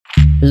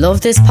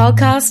Love this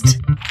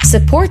podcast?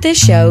 Support this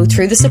show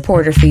through the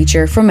supporter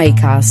feature from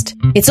Acast.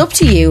 It's up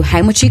to you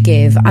how much you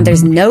give, and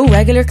there's no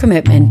regular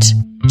commitment.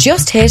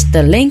 Just hit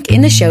the link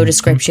in the show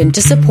description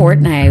to support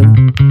now.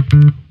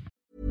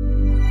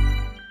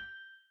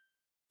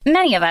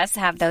 Many of us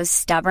have those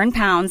stubborn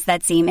pounds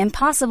that seem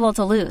impossible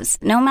to lose,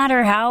 no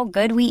matter how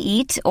good we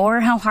eat or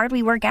how hard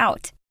we work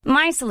out.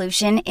 My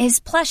solution is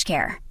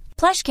PlushCare.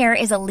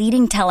 PlushCare is a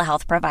leading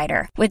telehealth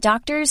provider with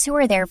doctors who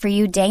are there for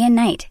you day and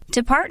night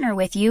to partner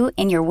with you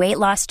in your weight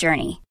loss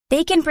journey.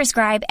 They can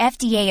prescribe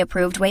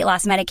FDA-approved weight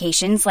loss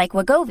medications like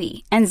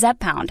Wegovy and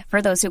Zepbound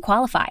for those who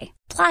qualify.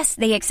 Plus,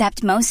 they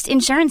accept most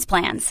insurance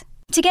plans.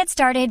 To get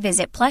started,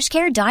 visit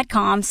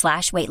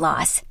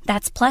plushcare.com/weightloss.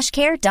 That's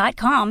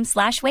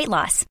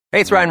plushcare.com/weightloss.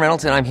 Hey, it's Ryan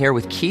Reynolds, and I'm here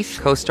with Keith,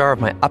 co-star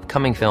of my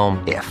upcoming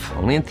film, If,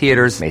 only in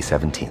theaters May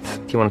 17th.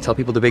 Do you want to tell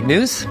people the big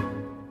news?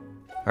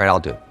 All right,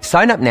 I'll do it.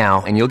 Sign up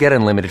now and you'll get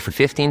unlimited for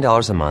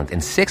 $15 a month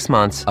and 6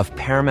 months of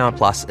Paramount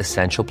Plus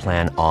Essential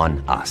Plan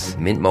on us.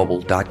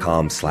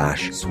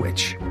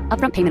 MintMobile.com/switch.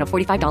 Upfront payment of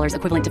 $45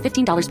 equivalent to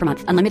 $15 per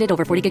month. Unlimited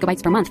over 40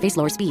 gigabytes per month. Face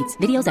lower speeds.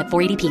 Videos at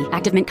 480p.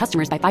 Active Mint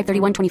customers by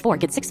 531.24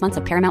 get 6 months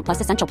of Paramount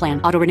Plus Essential Plan.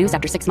 Auto renews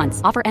after 6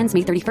 months. Offer ends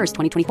May 31st,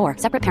 2024.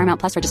 Separate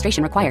Paramount Plus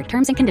registration required.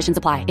 Terms and conditions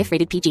apply if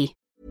rated PG.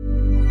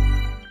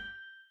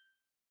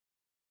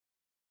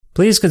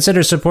 Please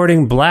consider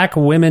supporting Black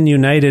Women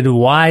United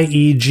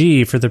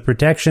YEG for the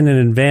protection and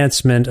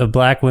advancement of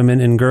black women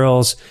and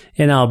girls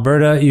in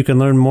Alberta. You can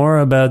learn more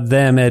about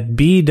them at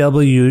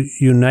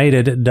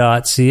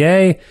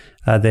bwunited.ca.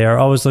 They are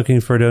always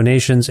looking for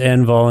donations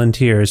and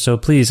volunteers. So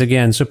please,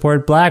 again,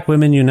 support Black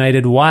Women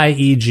United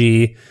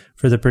YEG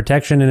for the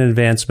protection and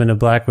advancement of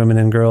black women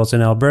and girls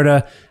in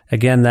Alberta.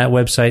 Again, that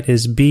website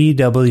is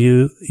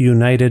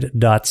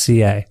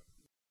bwunited.ca.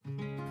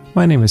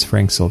 My name is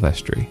Frank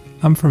Silvestri.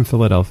 I'm from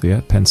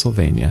Philadelphia,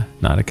 Pennsylvania,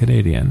 not a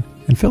Canadian.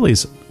 And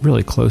Philly's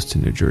really close to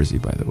New Jersey,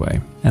 by the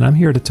way. And I'm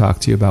here to talk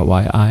to you about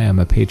why I am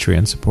a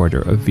Patreon supporter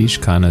of Vish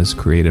Khanna's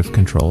Creative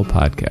Control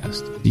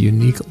podcast, the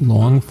unique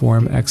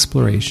long-form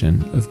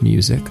exploration of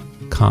music,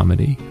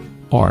 comedy,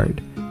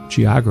 art,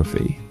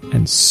 geography,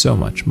 and so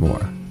much more.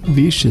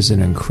 Vish is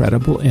an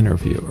incredible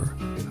interviewer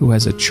who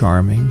has a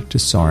charming,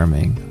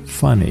 disarming,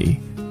 funny,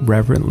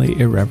 reverently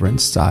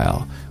irreverent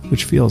style,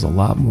 which feels a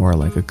lot more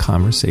like a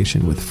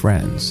conversation with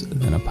friends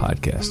than a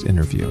podcast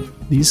interview.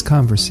 These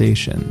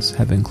conversations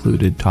have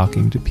included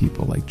talking to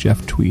people like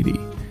Jeff Tweedy,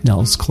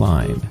 Nels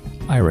Klein,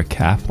 Ira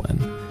Kaplan,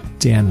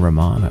 Dan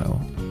Romano,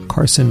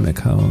 Carson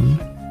McHone,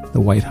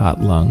 the White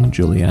Hot Lung,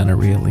 Juliana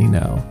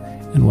Rialino,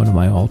 and one of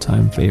my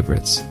all-time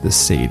favorites, the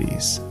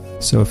Sadies.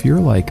 So if you're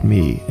like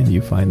me and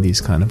you find these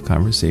kind of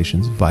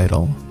conversations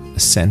vital,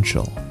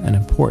 essential, and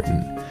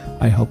important,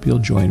 I hope you'll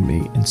join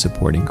me in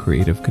supporting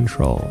Creative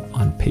Control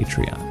on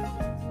Patreon.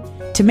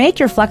 To make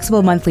your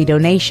flexible monthly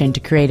donation to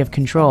Creative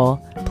Control,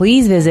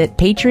 please visit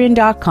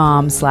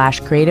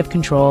patreon.com/Creative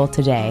Control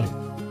today.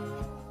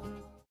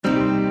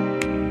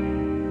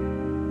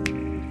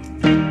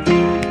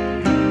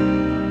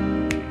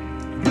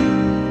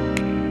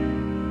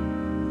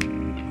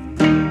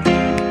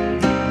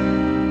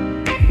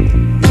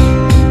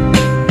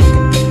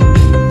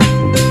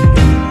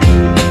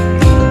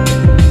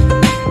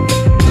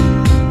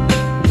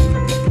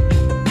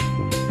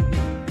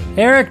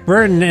 Eric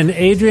Burton and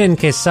Adrian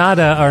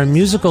Quesada are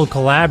musical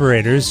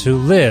collaborators who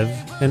live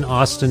in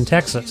Austin,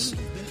 Texas.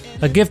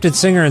 A gifted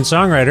singer and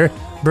songwriter,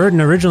 Burton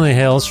originally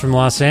hails from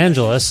Los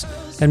Angeles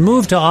and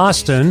moved to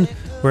Austin,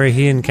 where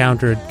he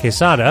encountered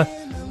Quesada,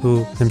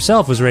 who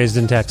himself was raised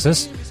in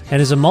Texas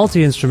and is a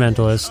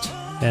multi-instrumentalist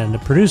and a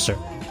producer.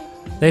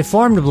 They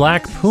formed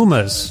Black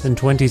Pumas in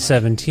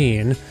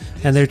 2017,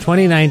 and their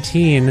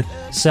 2019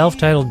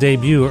 self-titled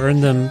debut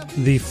earned them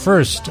the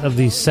first of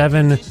the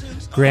 7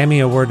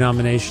 Grammy Award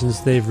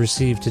nominations they've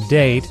received to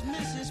date,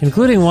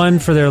 including one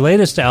for their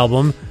latest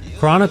album,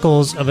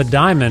 Chronicles of a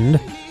Diamond,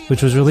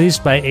 which was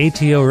released by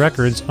ATO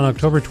Records on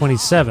October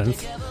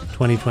 27th,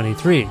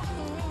 2023.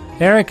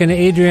 Eric and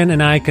Adrian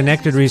and I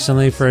connected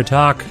recently for a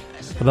talk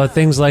about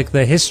things like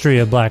the history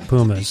of Black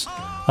Pumas,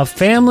 a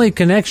family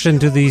connection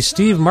to the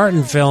Steve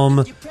Martin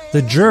film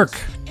The Jerk,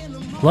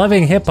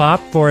 loving hip-hop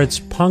for its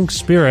punk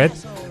spirit,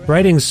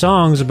 writing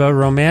songs about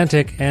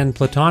romantic and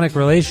platonic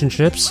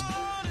relationships,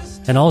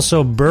 and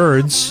also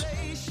birds,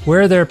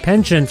 where their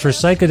penchant for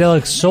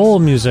psychedelic soul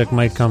music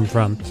might come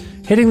from,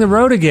 hitting the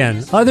road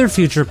again, other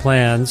future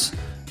plans,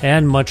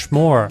 and much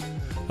more.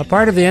 A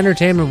part of the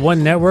Entertainment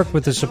One network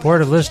with the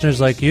support of listeners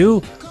like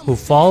you who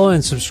follow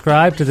and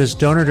subscribe to this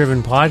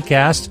donor-driven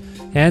podcast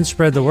and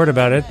spread the word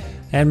about it,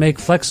 and make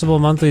flexible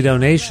monthly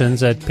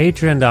donations at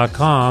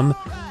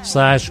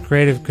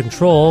patreon.com/Creative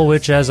Control,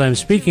 which, as I'm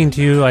speaking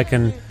to you, I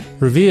can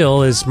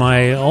reveal is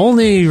my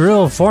only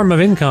real form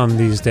of income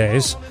these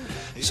days.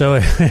 So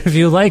if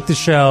you like the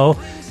show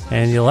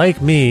and you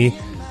like me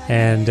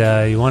and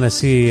you want to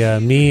see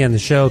me and the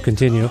show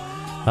continue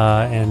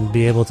and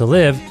be able to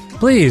live,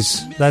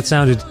 please, was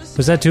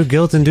that too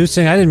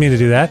guilt-inducing? I didn't mean to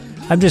do that.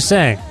 I'm just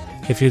saying,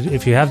 if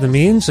you have the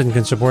means and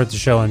can support the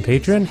show on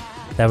Patreon,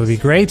 that would be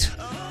great.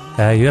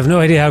 You have no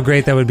idea how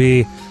great that would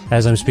be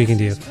as I'm speaking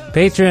to you.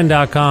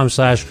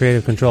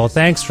 Patreon.com/Creative Control.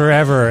 Thanks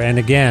forever and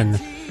again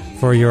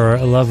for your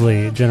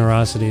lovely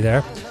generosity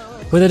there.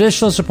 With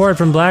additional support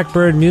from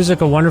Blackbird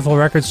Music, a wonderful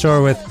record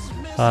store with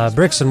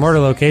bricks and mortar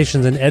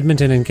locations in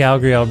Edmonton and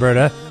Calgary,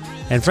 Alberta,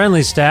 and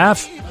friendly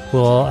staff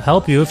will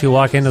help you if you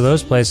walk into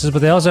those places.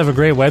 But they also have a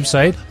great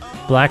website,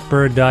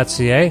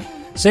 blackbird.ca.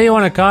 Say you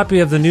want a copy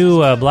of the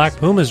new Black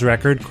Pumas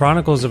record,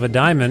 Chronicles of a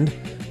Diamond.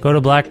 Go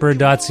to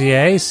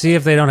blackbird.ca, see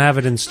if they don't have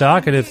it in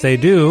stock, and if they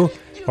do,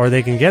 or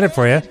they can get it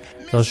for you,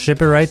 they'll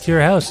ship it right to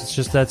your house. It's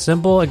just that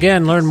simple.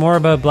 Again, learn more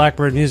about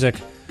Blackbird Music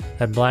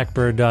at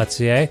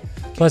blackbird.ca.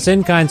 Plus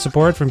in-kind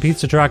support from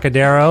Pizza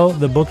Trocadero,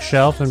 The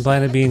Bookshelf, and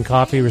Planet Bean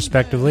Coffee,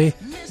 respectively,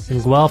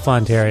 in Guelph,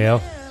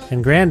 Ontario,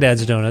 and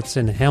Grandad's Donuts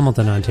in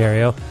Hamilton,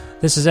 Ontario.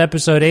 This is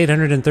episode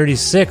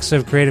 836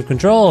 of Creative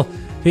Control,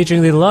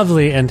 featuring the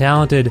lovely and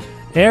talented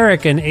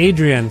Eric and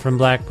Adrian from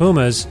Black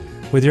Pumas,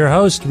 with your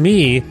host,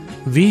 me,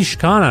 Vish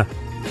Khanna.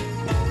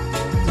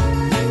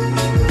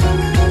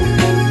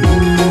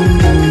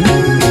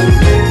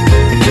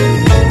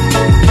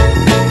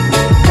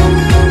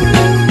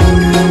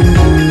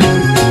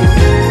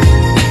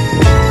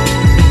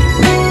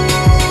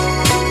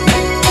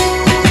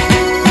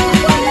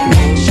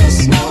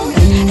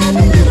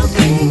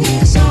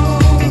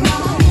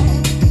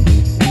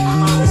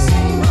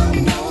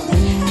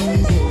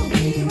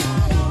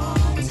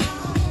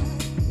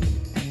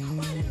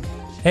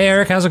 Hey,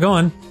 Eric, how's it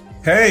going?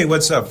 Hey,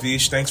 what's up,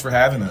 Vish? Thanks for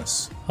having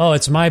us. Oh,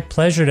 it's my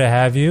pleasure to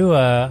have you.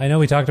 I know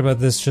we talked about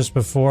this just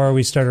before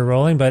we started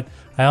rolling, but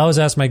I always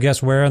ask my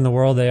guests where in the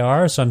world they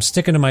are, so I'm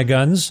sticking to my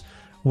guns.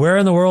 Where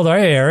in the world are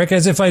you, Eric?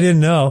 As if I didn't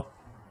know.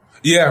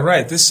 Yeah,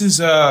 right. This is,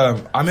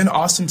 I'm in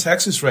Austin,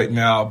 Texas right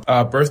now,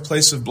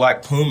 birthplace of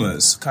Black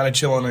Pumas, kind of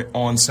chilling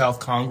on South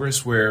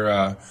Congress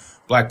where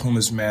Black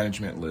Pumas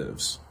management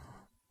lives.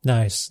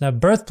 Nice. Now,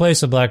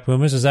 birthplace of Black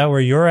Pumas, is that where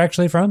you're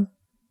actually from?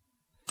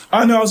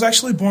 No, I was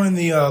actually born in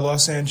the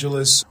Los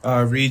Angeles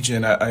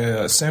region,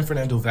 San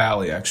Fernando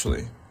Valley,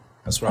 actually.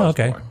 That's where I was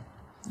born.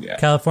 Yeah.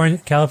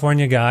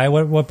 California guy.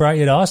 What brought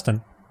you to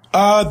Austin?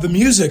 The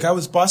music. I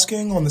was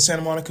busking on the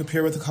Santa Monica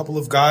Pier with a couple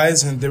of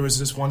guys, and there was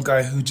this one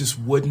guy who just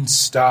wouldn't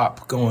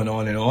stop going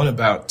on and on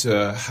about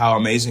how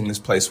amazing this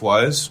place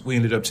was. We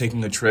ended up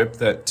taking a trip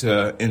that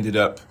ended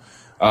up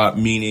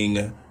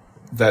meaning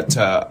that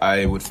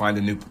I would find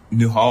a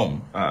new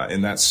home,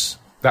 and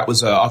that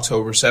was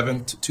October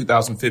 7th,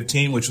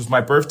 2015, which was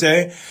my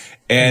birthday.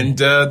 And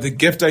the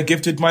gift I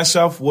gifted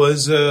myself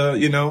was,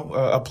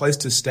 a place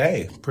to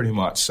stay, pretty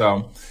much.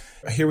 So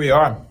here we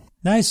are.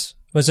 Nice.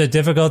 Was it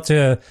difficult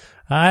to...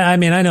 I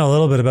mean, I know a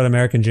little bit about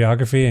American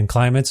geography and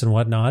climates and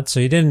whatnot.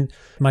 So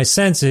my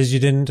sense is you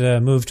didn't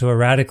move to a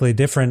radically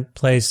different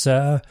place,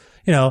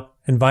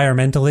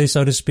 environmentally,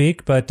 so to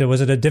speak. But was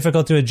it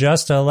difficult to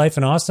adjust to life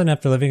in Austin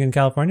after living in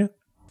California?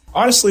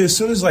 Honestly, as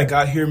soon as I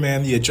got here,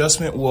 man, the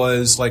adjustment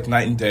was like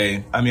night and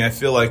day. I mean, I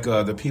feel like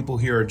the people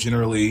here are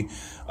generally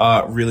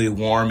really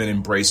warm and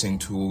embracing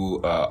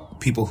to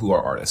people who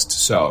are artists.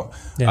 So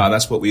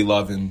that's what we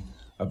love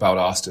about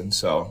Austin.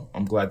 So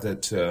I'm glad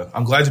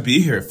to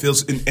be here. It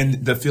feels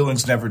and the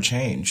feelings never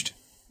changed.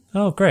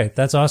 Oh, great!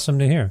 That's awesome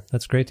to hear.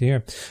 That's great to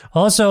hear.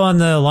 Also on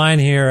the line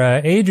here,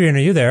 Adrian, are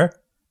you there?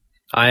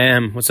 I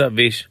am. What's up,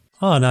 Vish?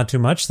 Oh, not too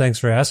much. Thanks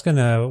for asking.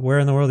 Where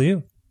in the world are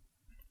you?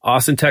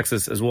 Austin,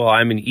 Texas as well.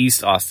 I'm in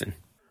East Austin.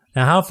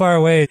 Now, how far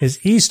away is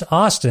East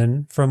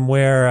Austin from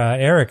where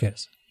Eric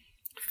is?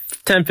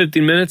 10,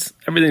 15 minutes.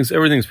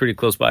 Everything's pretty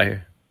close by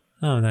here.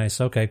 Oh,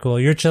 nice. Okay, cool.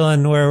 You're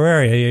chilling. Where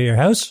are you? Your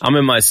house? I'm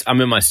in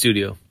my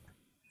studio.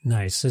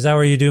 Nice. Is that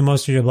where you do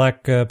most of your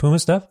Black Puma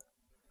stuff?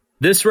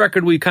 This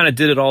record, we kind of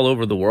did it all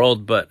over the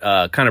world, but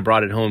kind of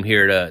brought it home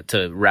here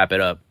to wrap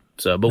it up.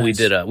 So, but nice.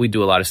 we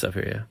do a lot of stuff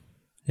here.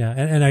 Yeah. Yeah.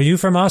 And are you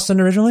from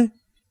Austin originally?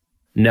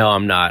 No,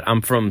 I'm not.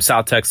 I'm from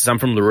South Texas. I'm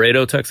from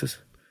Laredo, Texas.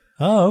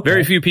 Oh, okay.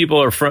 Very few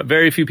people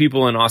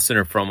in Austin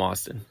are from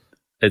Austin.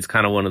 It's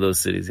kind of one of those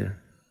cities, yeah.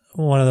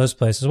 One of those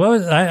places.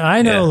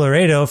 I know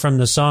Laredo from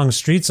the song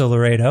Streets of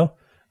Laredo.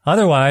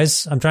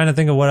 Otherwise, I'm trying to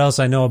think of what else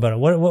I know about it.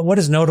 What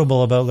is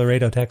notable about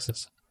Laredo,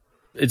 Texas?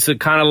 It's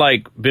kind of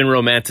like been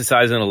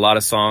romanticized in a lot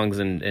of songs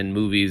and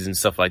movies and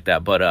stuff like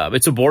that. But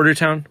it's a border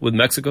town with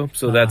Mexico,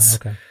 so that's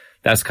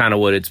kind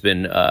of what it's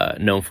been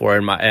known for.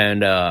 And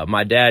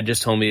my dad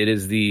just told me it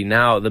is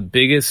now the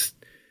biggest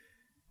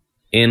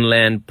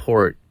inland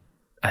port,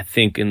 I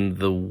think, in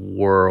the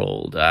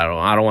world. I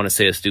don't want to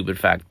say a stupid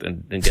fact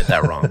and get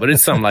that wrong, but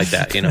it's something like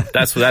that.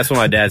 That's what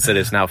my dad said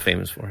it's now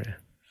famous for. Yeah.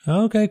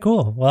 Okay,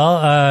 cool. Well,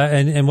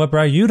 and what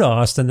brought you to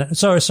Austin?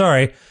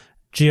 Sorry,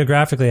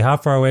 geographically, how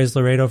far away is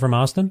Laredo from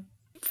Austin?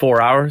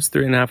 4 hours,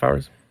 3.5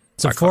 hours.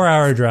 It's a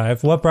 4-hour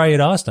drive. What brought you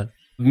to Austin?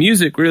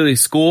 Music, really.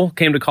 School.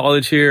 Came to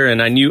college here,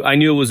 and I knew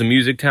it was a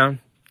music town.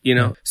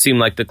 Seemed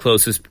like the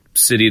closest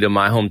city to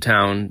my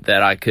hometown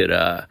that I could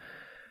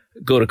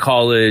go to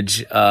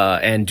college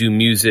and do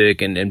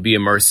music and be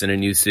immersed in a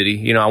new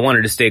city. I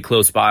wanted to stay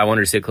close by. I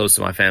wanted to stay close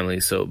to my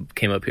family, so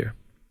came up here.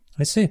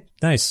 I see.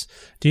 Nice.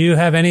 Do you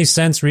have any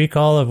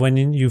recall of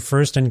when you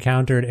first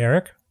encountered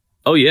Eric?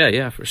 Oh,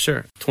 yeah, for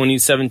sure.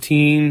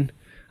 2017,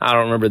 I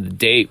don't remember the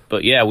date,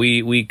 but yeah,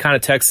 we kind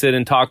of texted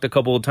and talked a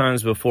couple of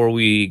times before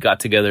we got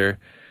together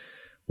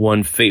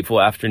one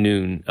fateful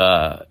afternoon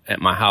at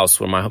my house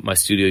where my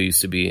studio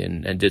used to be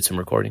and did some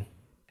recording.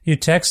 You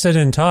texted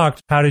and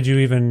talked. How did you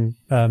even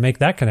make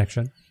that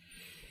connection?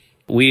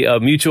 A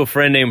mutual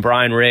friend named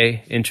Brian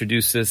Ray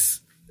introduced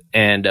us,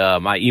 and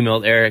I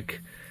emailed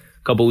Eric.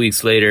 A couple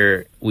weeks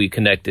later, we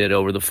connected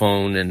over the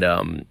phone, and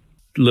a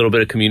little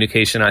bit of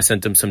communication. I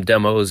sent him some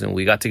demos, and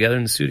we got together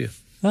in the studio.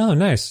 Oh,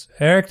 nice.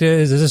 Eric,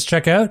 does this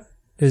check out?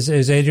 Is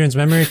Adrian's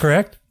memory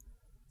correct?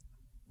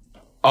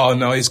 Oh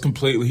no, he's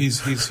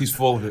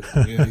full of it.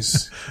 Yeah,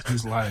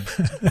 he's lying.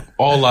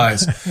 All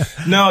lies.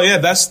 No, yeah,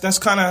 that's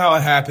kind of how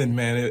it happened,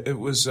 man. It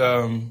was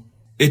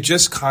it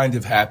just kind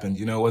of happened,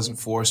 you know, it wasn't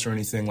forced or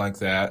anything like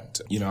that.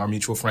 You know, our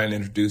mutual friend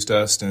introduced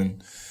us,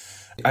 and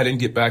I didn't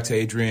get back to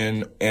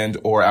Adrian and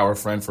or our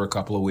friend for a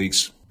couple of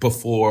weeks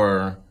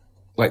before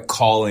like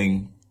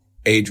calling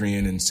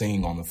Adrian and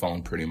singing on the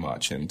phone pretty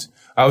much. And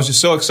I was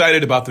just so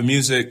excited about the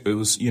music. It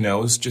was, you know,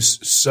 it was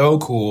just so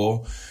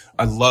cool.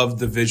 I loved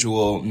the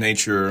visual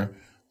nature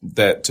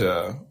that,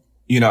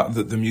 you know,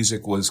 the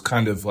music was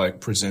kind of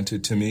like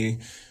presented to me,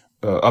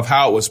 of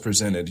how it was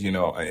presented, you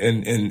know,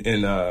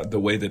 in the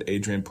way that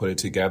Adrian put it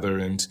together.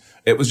 And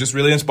it was just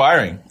really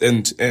inspiring.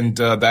 And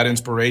that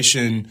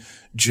inspiration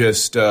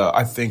just,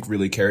 I think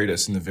really carried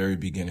us in the very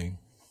beginning.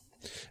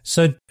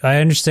 So I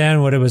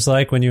understand what it was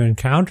like when you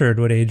encountered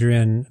what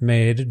Adrian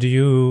made. Do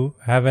you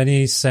have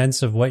any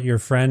sense of what your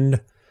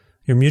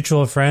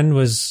mutual friend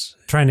was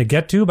trying to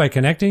get to by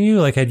connecting you?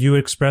 Like, had you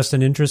expressed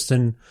an interest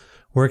in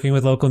working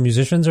with local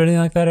musicians or anything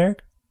like that,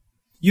 Eric?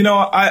 You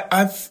know,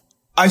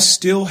 I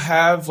still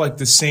have like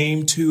the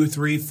same 2,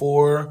 3,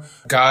 4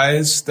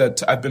 guys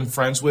that I've been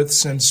friends with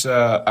since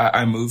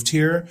I moved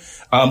here,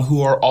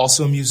 who are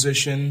also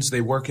musicians. They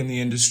work in the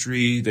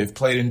industry. They've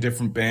played in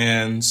different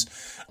bands.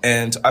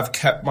 And I've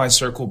kept my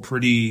circle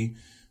pretty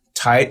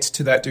tight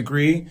to that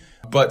degree.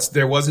 But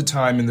there was a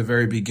time in the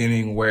very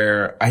beginning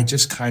where I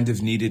just kind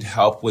of needed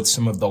help with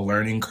some of the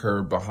learning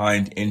curve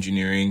behind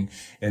engineering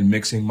and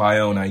mixing my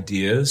own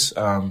ideas.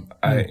 And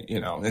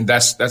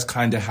that's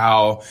kind of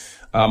how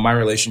my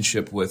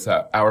relationship with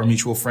our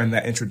mutual friend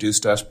that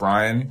introduced us,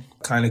 Brian,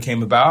 kind of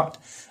came about.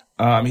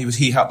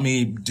 He helped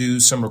me do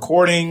some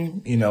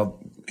recording. You know,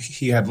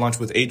 he had lunch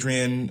with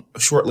Adrian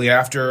shortly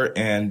after,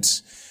 and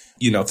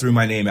you know, threw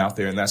my name out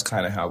there, and that's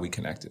kind of how we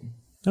connected.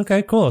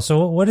 Okay, cool.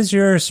 So what is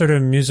your sort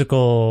of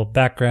musical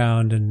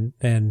background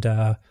and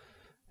I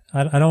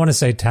don't want to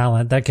say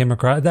talent. That came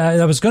across,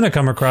 that was going to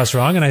come across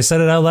wrong, and I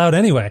said it out loud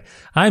anyway.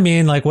 I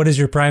mean, like, what is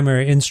your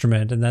primary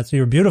instrument? And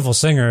you're a beautiful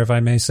singer, if I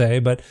may say,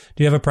 but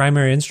do you have a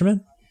primary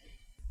instrument?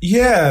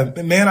 Yeah,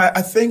 man,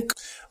 I think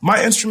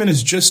my instrument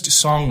is just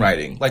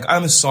songwriting. Like,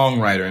 I'm a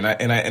songwriter,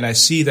 and I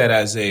see that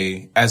as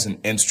an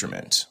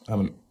instrument.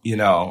 You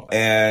know,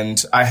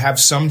 and I have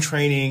some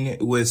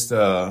training with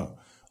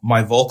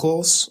my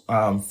vocals,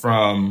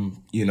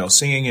 from, you know,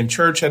 singing in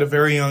church at a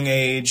very young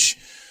age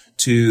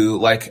to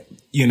like,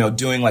 you know,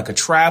 doing like a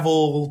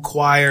travel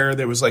choir.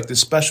 There was like this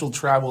special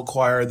travel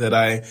choir that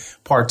I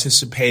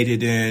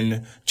participated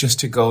in just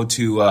to go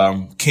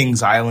to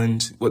Kings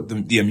Island,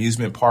 with the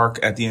amusement park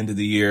at the end of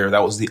the year.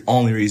 That was the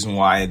only reason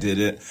why I did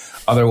it.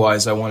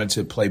 Otherwise, I wanted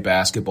to play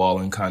basketball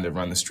and kind of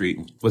run the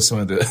street with some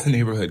of the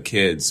neighborhood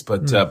kids.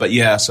 But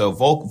yeah, so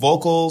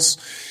vocals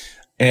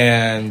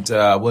and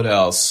what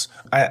else?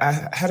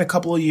 I had a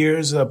couple of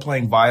years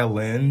playing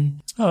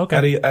violin. Oh,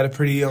 okay. At a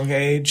pretty young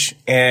age.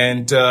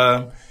 And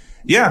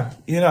yeah,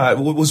 you know, I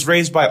was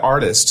raised by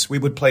artists. We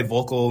would play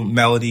vocal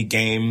melody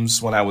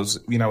games when I was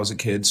a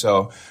kid.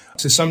 So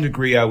to some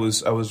degree, I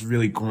was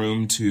really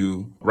groomed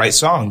to write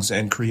songs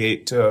and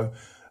create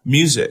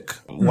music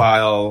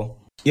while,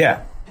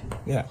 yeah.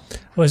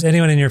 Was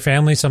anyone in your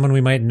family someone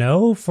we might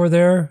know for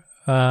their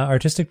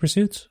artistic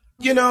pursuits?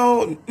 You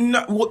know,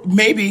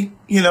 maybe,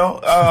 you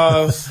know,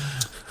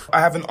 I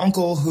have an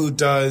uncle who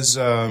does,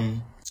 I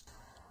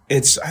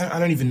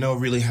don't even know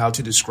really how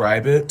to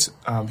describe it.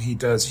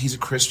 He's a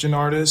Christian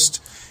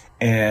artist,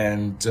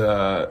 and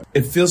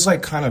it feels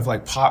like kind of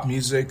like pop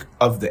music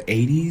of the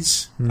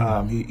 80s.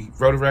 He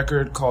wrote a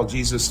record called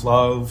Jesus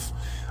Love.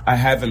 I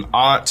have an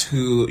aunt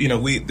who, you know,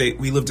 we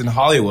lived in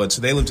Hollywood,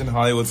 so they lived in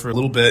Hollywood for a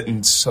little bit,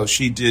 and so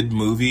she did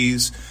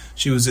movies.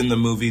 She was in the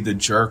movie The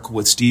Jerk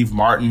with Steve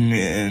Martin,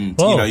 and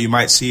you know, you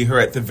might see her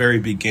at the very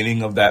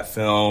beginning of that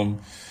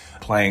film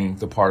playing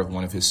the part of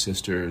one of his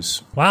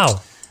sisters. Wow,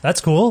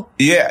 that's cool.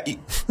 Yeah,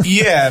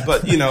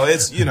 but you know,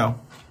 it's, you know,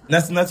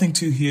 nothing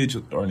too huge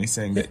or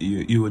anything that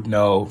you would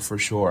know for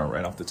sure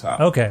right off the top.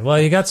 Okay, well,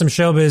 you got some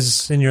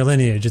showbiz in your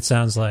lineage. It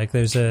sounds like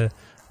there's a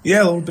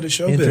little bit of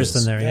showbiz interest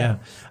in there.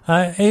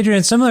 Yeah.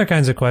 Adrian, similar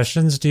kinds of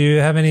questions. Do you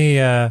have any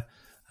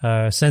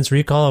sense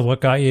recall of what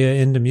got you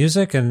into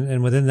music,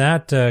 and within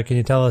that, can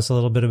you tell us a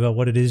little bit about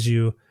what it is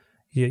you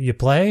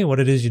play, what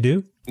it is you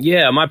do?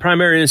 Yeah, my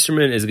primary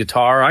instrument is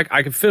guitar.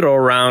 I can fiddle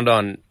around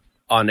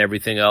on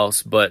everything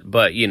else,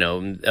 but you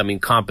know, I mean,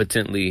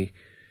 competently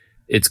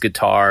it's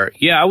guitar.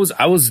 Yeah, I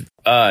was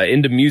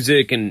into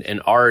music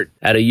and art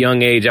at a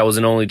young age. I was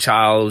an only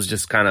child. I was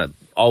just kind of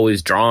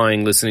always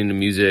drawing, listening to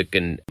music.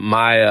 And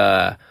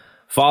my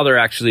father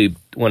actually,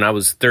 when I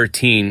was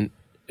 13,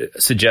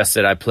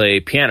 suggested I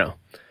play piano.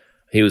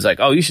 He was like,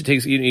 "Oh, you should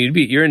take.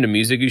 You're into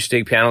music. You should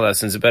take piano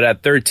lessons." But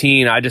at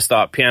 13, I just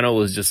thought piano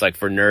was just like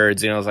for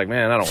nerds. I was like,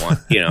 "Man, I don't want.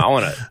 I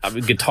want to. I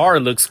mean, guitar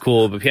looks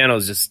cool, but piano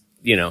is just.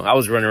 I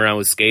was running around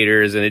with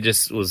skaters, and it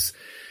just was.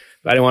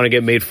 I didn't want to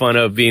get made fun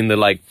of being the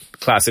like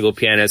classical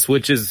pianist,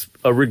 which is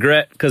a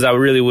regret because I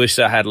really wish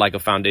I had like a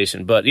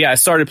foundation. But yeah, I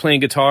started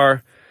playing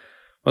guitar.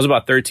 I was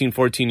about 13,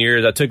 14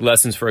 years. I took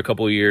lessons for a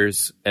couple of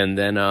years, and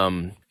then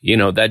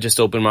that just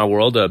opened my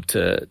world up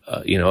to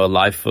a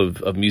life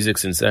of music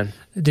since then.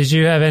 Did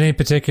you have any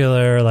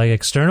particular like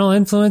external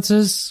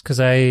influences? Because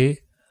and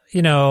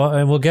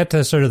we'll get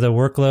to sort of the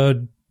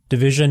workload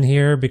division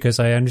here because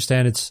I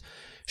understand it's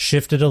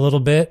shifted a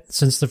little bit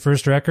since the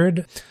first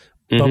record.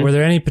 But were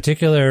there any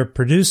particular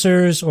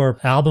producers or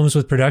albums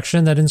with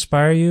production that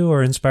inspired you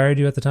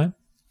at the time?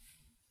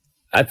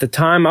 At the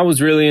time, I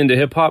was really into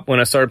hip hop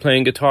when I started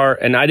playing guitar,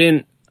 and I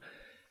didn't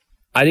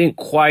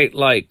quite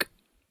like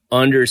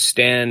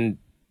understand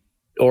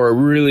or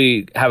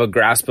really have a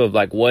grasp of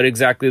like what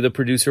exactly the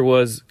producer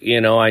was.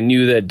 I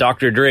knew that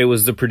Dr. Dre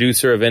was the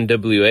producer of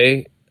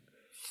NWA.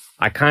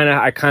 I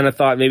kind of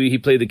thought maybe he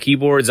played the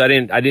keyboards. I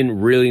didn't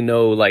really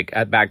know like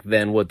back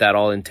then what that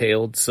all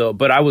entailed. So,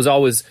 but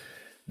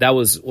that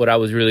was what I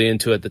was really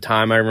into at the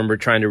time. I remember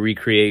trying to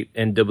recreate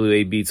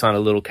NWA beats on a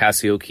little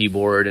Casio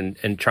keyboard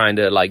and trying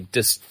to like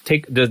just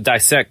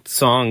dissect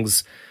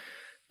songs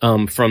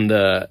from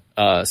the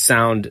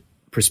sound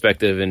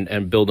perspective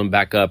and build them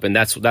back up. And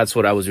that's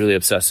what I was really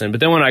obsessed in. But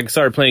then when I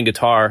started playing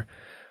guitar,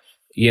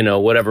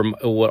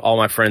 what all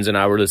my friends and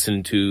I were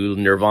listening to,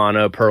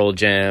 Nirvana, Pearl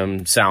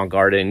Jam,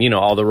 Soundgarden,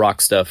 all the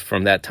rock stuff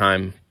from that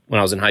time when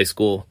I was in high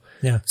school,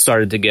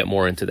 started to get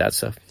more into that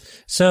stuff.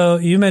 So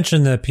you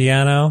mentioned the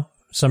piano.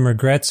 Some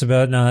regrets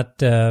about not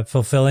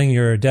fulfilling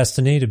your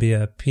destiny to be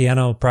a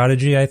piano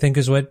prodigy, I think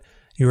is what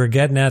you were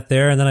getting at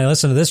there. And then I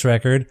listened to this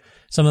record,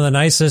 some of the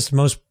nicest,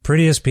 most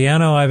prettiest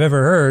piano I've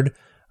ever heard.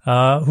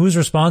 Who's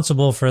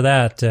responsible for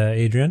that,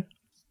 Adrian?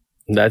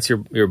 That's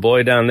your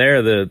boy down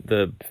there,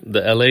 the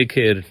LA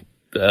kid,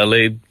 the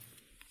LA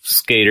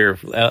skater.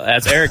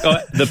 That's Eric.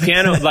 The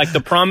piano, like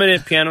the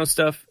prominent piano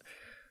stuff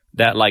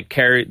that like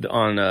carried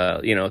on,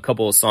 a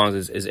couple of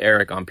songs is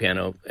Eric on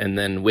piano. And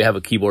then we have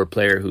a keyboard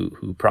player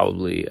who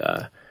probably,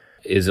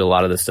 is a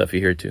lot of the stuff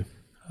you hear too.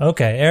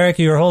 Okay. Eric,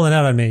 you were holding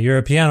out on me. You're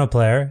a piano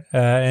player,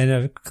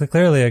 and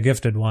clearly a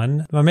gifted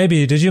one. Or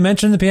maybe, did you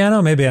mention the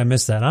piano? Maybe I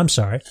missed that. I'm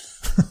sorry.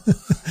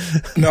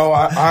 No,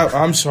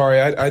 I'm sorry.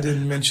 I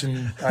didn't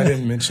mention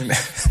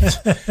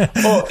that.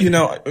 Well,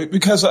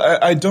 because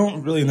I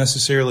don't really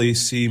necessarily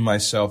see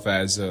myself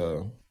as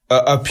a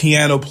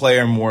piano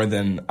player more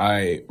than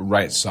I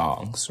write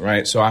songs,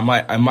 right? So I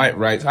might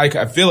write,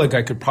 I feel like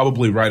I could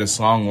probably write a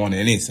song on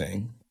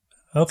anything.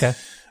 Okay.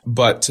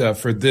 But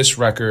for this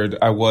record,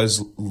 I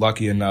was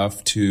lucky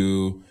enough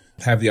to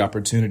have the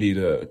opportunity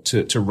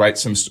to write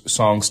some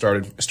songs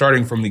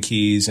starting from the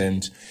keys,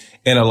 and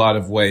in a lot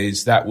of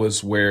ways, that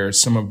was where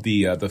some of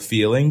the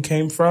feeling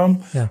came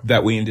from. Yeah.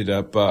 That we ended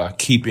up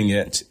keeping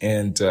it,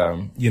 and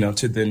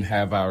to then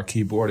have our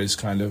keyboardist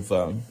kind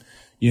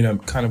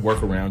of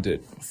work around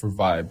it for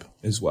vibe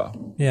as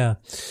well. Yeah.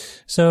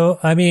 So,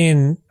 I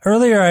mean,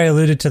 earlier I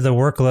alluded to the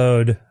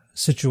workload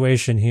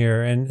situation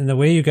here, and the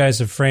way you guys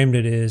have framed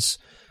it is,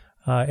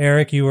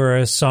 Eric, you were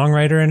a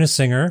songwriter and a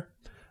singer,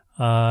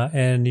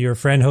 and your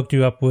friend hooked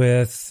you up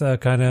with a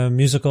kind of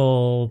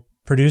musical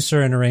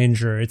producer and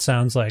arranger, it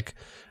sounds like.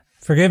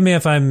 Forgive me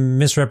if I'm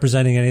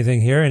misrepresenting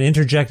anything here, and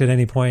interject at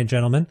any point,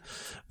 gentlemen,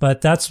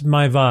 but that's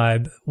my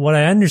vibe. What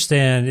I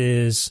understand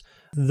is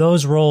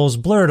those roles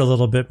blurred a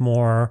little bit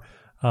more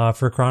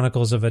for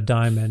Chronicles of a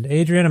Diamond.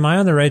 Adrian, am I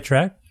on the right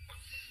track?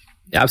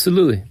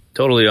 Absolutely.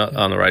 Totally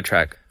on the right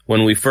track.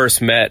 When we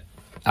first met,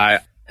 I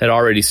had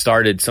already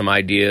started some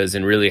ideas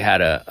and really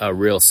had a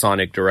real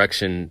sonic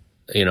direction,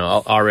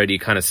 already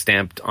kind of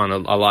stamped on a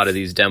lot of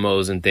these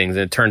demos and things.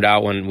 And it turned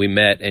out when we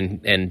met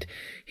and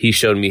he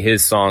showed me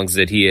his songs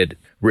that he had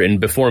written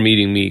before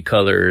meeting me,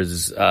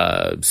 Colors,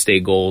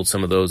 Stay Gold,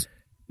 some of those,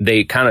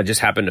 they kind of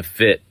just happened to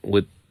fit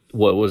with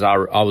what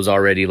I was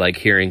already like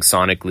hearing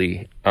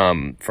sonically,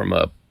 from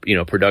a,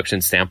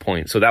 production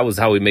standpoint. So that was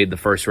how we made the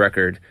first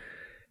record.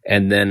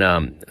 And then,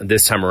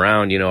 this time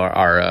around,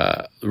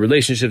 our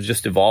relationships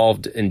just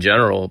evolved in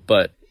general.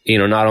 But,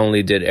 not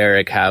only did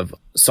Eric have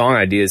song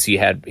ideas, he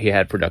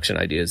had production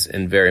ideas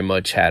and very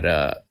much had,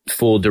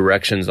 full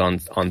directions on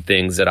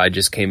things that I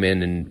just came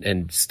in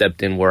and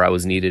stepped in where I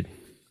was needed.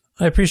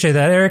 I appreciate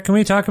that. Eric, can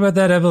we talk about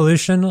that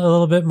evolution a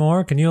little bit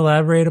more? Can you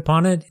elaborate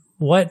upon it?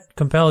 What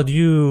compelled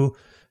you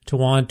to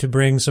want to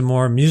bring some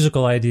more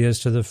musical ideas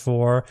to the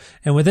fore?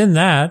 And within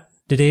that,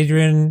 did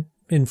Adrian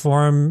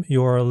inform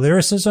your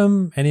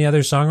lyricism? Any other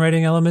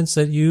songwriting elements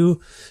that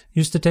you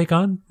used to take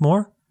on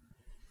more?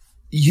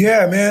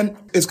 Yeah, man,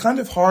 it's kind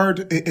of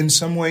hard in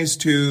some ways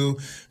to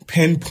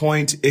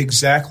pinpoint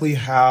exactly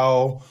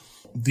how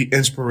the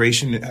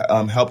inspiration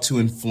helped to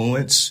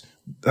influence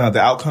the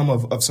outcome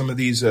of some of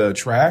these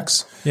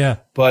tracks. Yeah.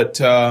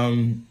 But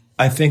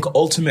I think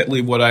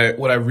ultimately what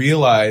I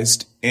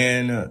realized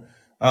in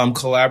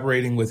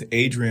collaborating with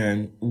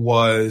Adrian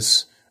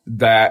was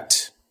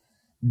that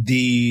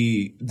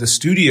the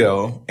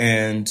studio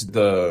and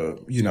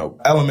the, you know,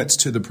 elements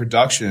to the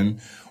production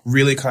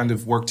really kind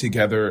of work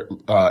together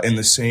in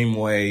the same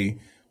way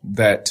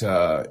that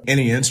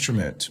any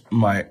instrument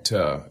might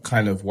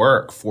kind of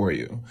work for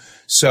you.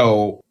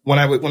 So when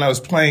I was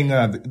playing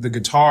the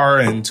guitar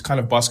and kind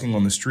of busking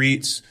on the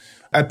streets,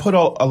 I put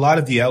a lot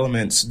of the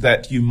elements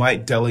that you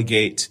might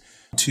delegate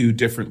to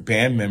different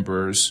band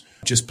members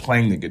just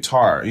playing the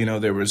guitar. You know,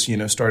 there was, you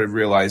know, started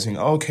realizing,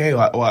 okay,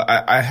 well,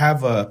 I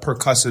have a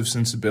percussive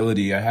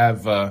sensibility. I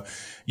have,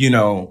 you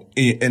know,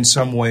 in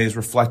some ways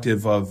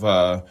reflective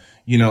of,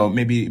 you know,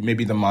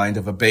 maybe the mind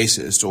of a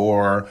bassist,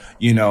 or,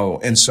 you know,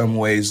 in some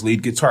ways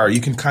lead guitar. You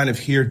can kind of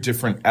hear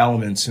different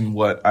elements in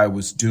what I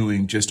was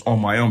doing just on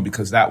my own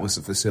because that was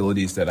the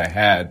facilities that I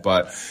had.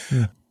 But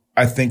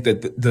I think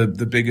that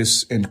the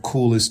biggest and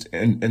coolest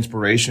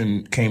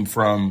inspiration came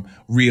from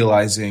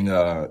realizing,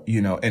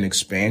 you know, an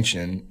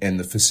expansion in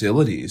the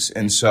facilities.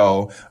 And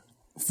so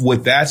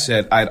with that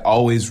said, I'd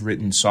always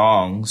written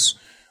songs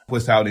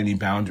without any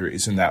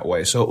boundaries in that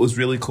way. So it was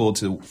really cool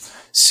to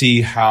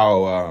see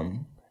how,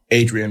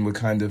 Adrian would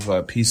kind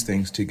of piece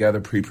things together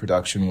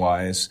pre-production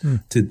wise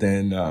to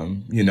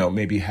then, you know,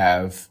 maybe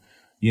have,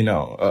 you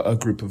know, a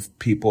group of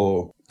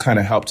people kind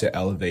of help to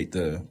elevate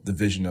the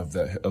vision of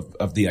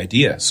the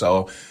idea.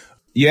 So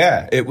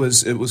yeah, it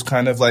was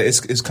kind of like,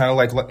 it's kind of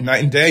like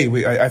night and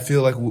day. I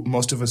feel like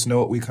most of us know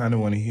what we kind of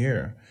want to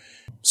hear.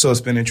 So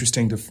it's been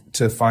interesting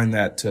to find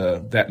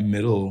that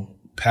middle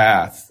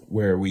path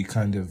where we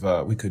kind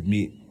of, we could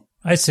meet.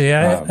 I see.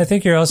 I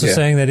think you're also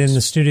saying that in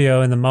the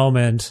studio in the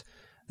moment,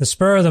 the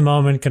spur of the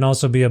moment can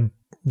also be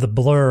the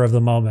blur of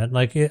the moment.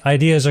 Like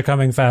ideas are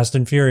coming fast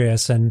and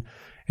furious, and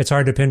it's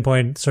hard to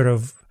pinpoint sort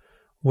of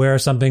where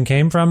something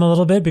came from a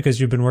little bit because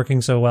you've been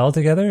working so well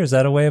together. Is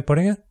that a way of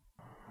putting it?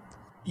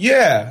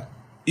 Yeah.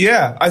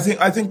 I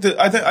think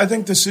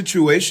the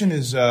situation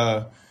is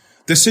the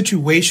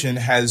situation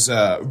has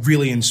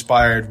really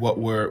inspired what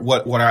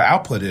our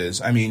output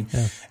is. I mean.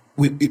 Yeah.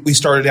 We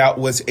started out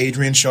with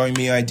Adrian showing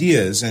me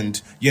ideas, and,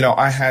 you know,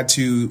 I had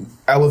to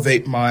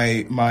elevate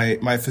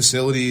my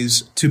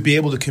facilities to be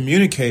able to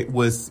communicate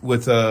with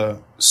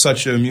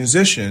such a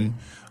musician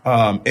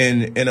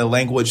in a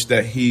language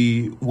that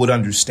he would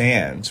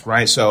understand,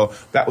 right? So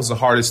that was the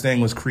hardest thing,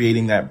 was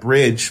creating that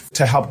bridge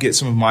to help get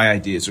some of my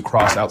ideas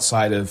across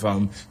outside of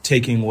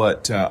taking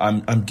what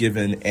I'm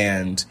given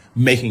and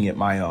making it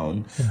my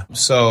own. Yeah.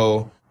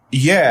 So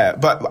yeah,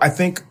 but I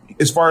think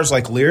as far as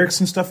like lyrics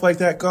and stuff like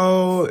that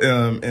go,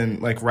 and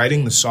like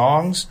writing the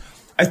songs,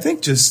 I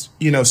think just,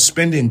 you know,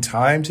 spending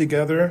time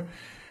together.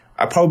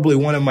 Probably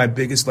one of my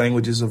biggest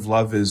languages of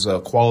love is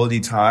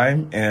quality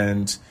time.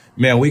 And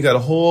man, we got a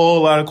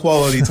whole lot of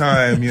quality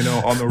time, you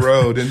know, on the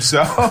road. And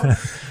so,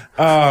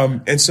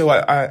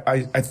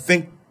 I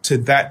think to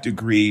that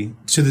degree,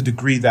 to the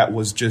degree that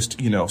was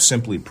just, you know,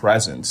 simply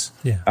presence,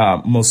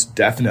 most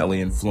definitely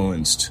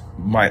influenced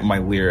my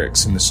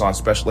lyrics in the song,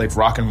 especially like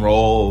rock and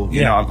roll.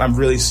 You know, I'm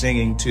really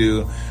singing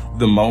to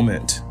the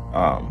moment.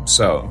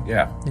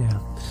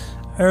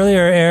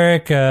 Earlier,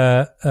 Eric,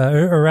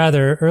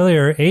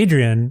 earlier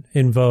Adrian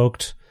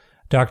invoked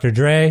Dr.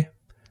 Dre.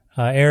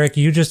 Eric,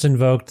 you just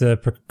invoked the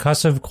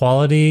percussive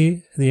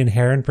quality, the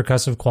inherent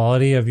percussive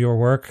quality of your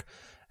work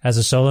as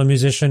a solo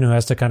musician who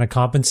has to kind of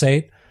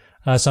compensate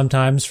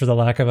sometimes for the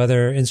lack of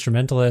other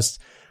instrumentalists.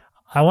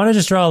 I want to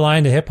just draw a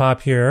line to hip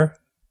hop here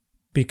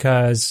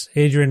because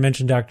Adrian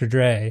mentioned Dr.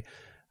 Dre.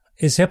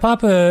 Is hip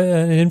hop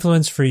an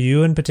influence for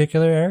you in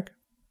particular, Eric?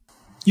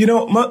 You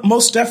know,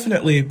 most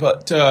definitely,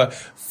 but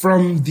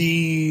from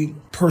the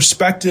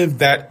perspective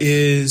that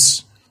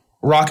is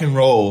rock and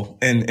roll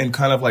and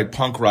kind of like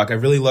punk rock, I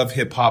really love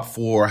hip hop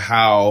for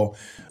how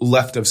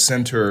left of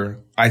center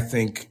I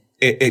think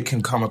it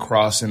can come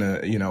across in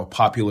a, you know,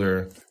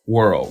 popular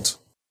world.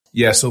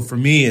 Yeah, so for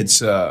me,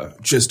 it's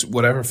just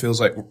whatever feels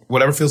like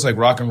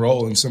rock and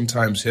roll, and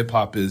sometimes hip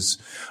hop is.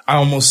 I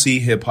almost see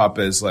hip hop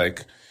as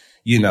like,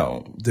 you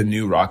know, the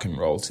new rock and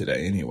roll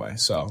today. Anyway,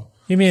 so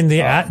you mean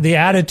the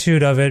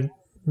attitude of it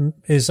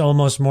is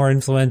almost more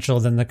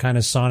influential than the kind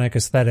of sonic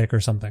aesthetic or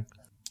something?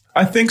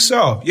 I think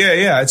so.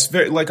 Yeah. It's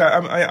very like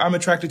I'm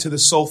attracted to the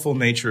soulful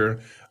nature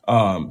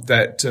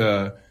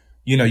that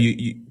you know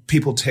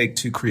people take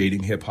to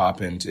creating hip hop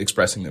and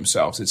expressing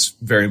themselves. It's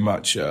very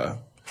much.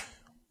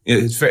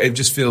 It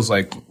just feels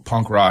like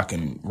punk rock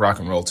and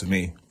roll to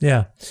me.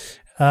 Yeah.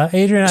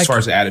 Adrian, as far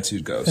as the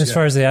attitude goes. As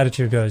far as the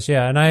attitude goes.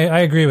 Yeah. And I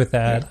agree with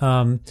that.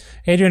 Yeah.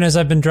 Adrian, as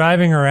I've been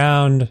driving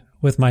around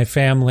with my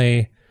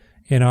family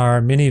in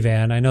our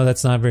minivan, I know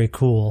that's not very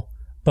cool,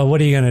 but what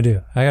are you going to do?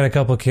 I got a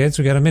couple of kids.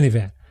 We got a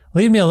minivan.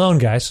 Leave me alone,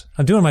 guys.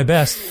 I'm doing my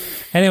best.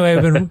 Anyway,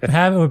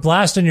 we're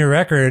blasting your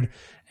record.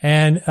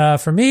 And,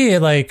 for me,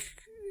 like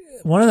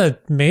one of the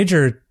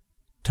major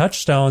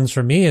touchstones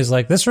for me is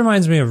like, this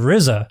reminds me of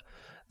RZA.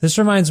 This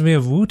reminds me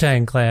of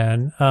Wu-Tang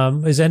Clan.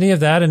 Is any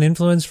of that an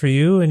influence for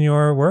you in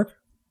your work?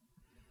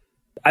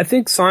 I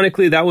think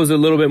sonically that was a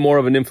little bit more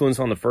of an influence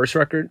on the first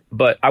record,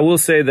 but I will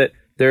say that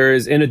there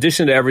is, in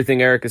addition to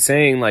everything Eric is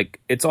saying, like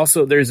it's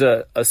also, there's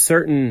a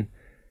certain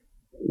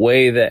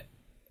way that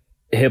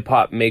hip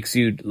hop makes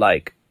you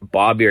like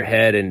bob your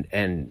head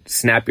and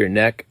snap your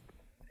neck.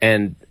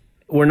 And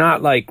we're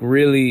not like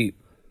really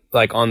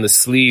like on the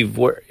sleeve.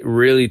 We're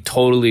really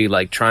totally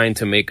like trying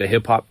to make a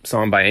hip hop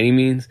song by any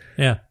means.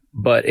 Yeah.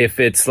 But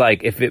if it's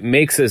like, if it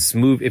makes us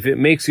move, if it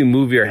makes you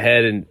move your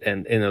head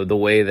and the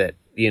way that,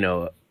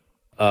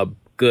 a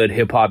good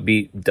hip hop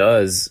beat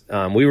does.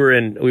 We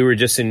were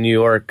just in New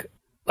York,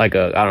 a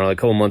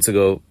couple months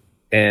ago,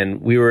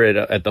 and we were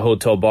at the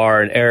hotel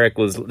bar, and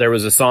there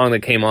was a song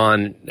that came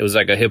on. It was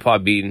like a hip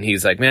hop beat, and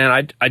he's like,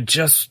 man, I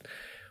just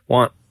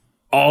want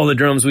all the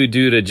drums we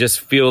do to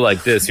just feel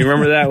like this. You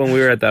remember that when we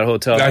were at that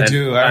hotel? I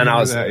do. I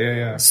remember that.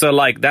 Yeah. So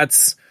like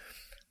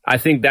I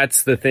think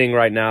that's the thing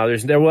right now. I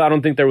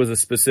don't think there was a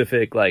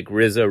specific like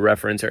RZA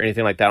reference or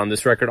anything like that on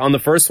this record. On the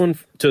first one,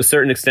 to a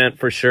certain extent,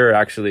 for sure,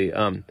 actually.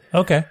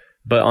 Okay.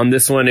 But on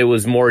this one, it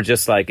was more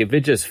just like, if it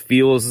just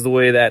feels the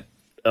way that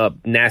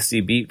nasty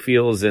beat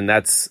feels, and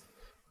that's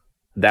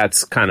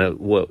kind of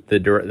what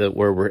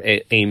where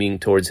we're aiming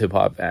towards hip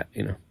hop at,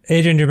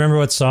 Adrian, do you remember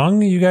what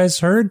song you guys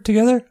heard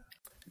together?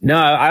 No,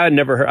 I had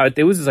never heard.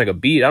 It was just like a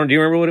beat. Do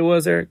you remember what it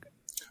was, Eric?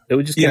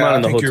 It just came out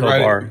in the hotel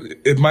bar.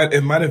 It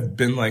might have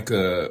been like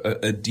a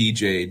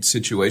DJ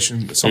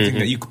situation, something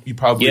that you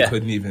probably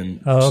couldn't even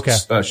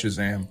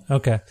Shazam.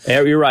 Okay.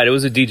 Yeah, you're right. It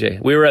was a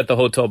DJ. We were at the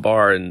hotel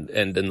bar and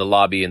in the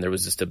lobby, and there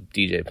was just a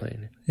DJ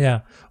playing.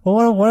 Yeah.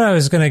 Well, what I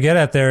was going to get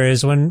at there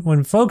is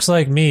when folks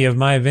like me of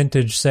my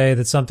vintage say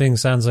that something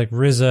sounds like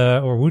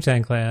RZA or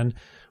Wu-Tang Clan,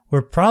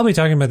 we're probably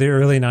talking about the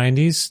early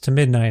 90s to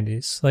mid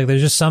 90s. Like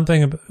there's just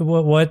something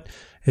what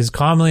is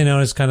commonly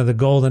known as kind of the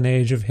golden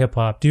age of hip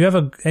hop. Do you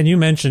have and you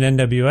mentioned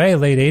NWA,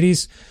 late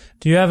 80s.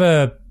 Do you have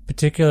a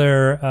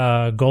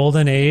particular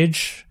golden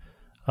age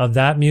of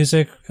that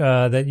music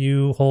that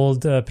you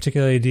hold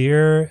particularly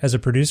dear as a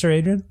producer,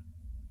 Adrian?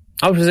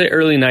 I would say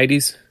early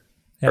 90s.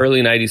 Yeah.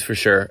 Early 90s for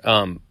sure.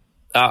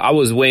 I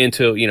was way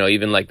into,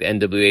 even like the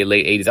NWA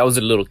late 80s. I was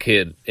a little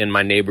kid and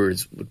my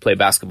neighbors would play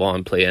basketball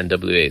and play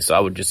NWA. So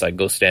I would just like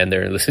go stand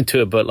there and listen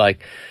to it. But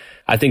like,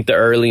 I think the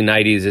early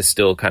 90s is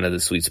still kind of the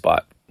sweet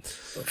spot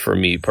for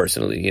me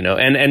personally,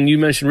 and you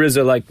mentioned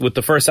RZA, like with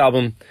the first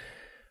album,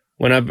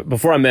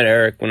 before I met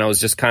Eric, when I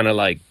was just kind of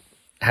like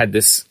had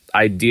this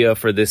idea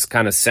for this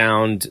kind of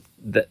sound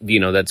that,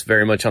 that's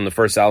very much on the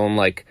first album,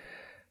 like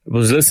I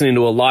was listening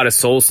to a lot of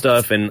soul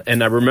stuff, and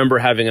I remember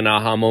having an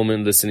aha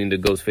moment listening to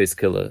Ghostface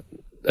Killah.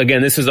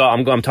 Again, this is all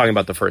I'm talking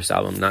about the first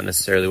album, not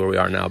necessarily where we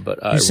are now. But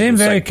you seem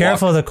very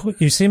careful.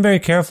 You seem very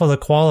careful to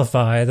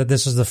qualify that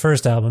this is the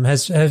first album.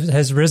 Has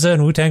RZA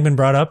and Wu-Tang been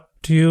brought up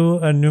to you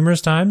numerous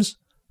times?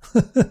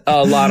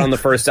 A lot on the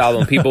first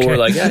album. People were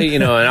like,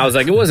 and I was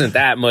like, it wasn't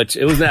that much.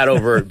 It wasn't that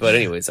overt. But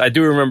anyways, I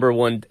do remember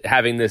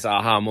having this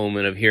aha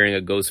moment of hearing a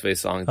Ghostface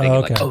song,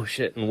 thinking like, oh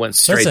shit, and went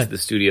straight to the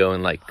studio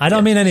and like. I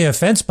don't mean any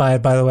offense by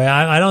it, by the way.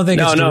 I don't think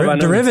it's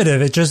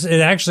derivative.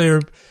 It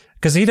actually,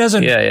 because he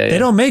doesn't. They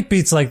don't make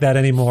beats like that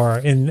anymore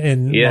in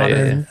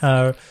modern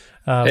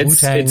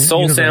Wu-Tang. It's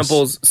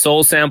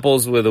soul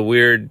samples with a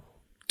weird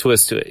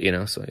twist to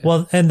it, so. Yeah.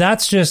 Well, and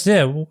that's just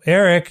it.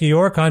 Eric,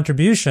 your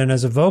contribution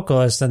as a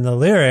vocalist and the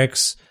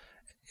lyrics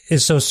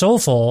is so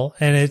soulful,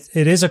 and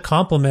it is a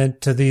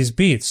compliment to these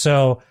beats.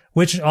 So,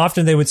 which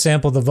often they would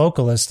sample the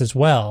vocalist as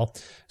well.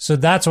 So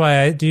that's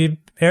why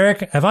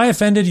Eric, have I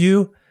offended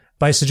you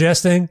by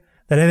suggesting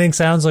that anything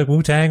sounds like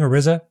Wu-Tang or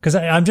RZA? Because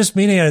I'm just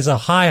meaning it as a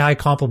high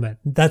compliment.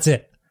 That's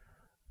it.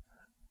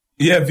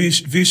 Yeah,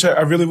 Vish,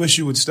 I really wish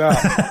you would stop.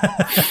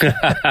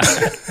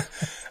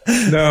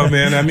 No,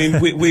 man. I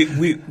mean,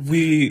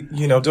 we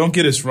don't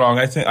get us wrong.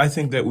 I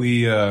think that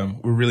we're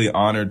really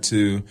honored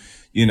to,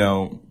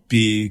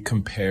 be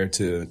compared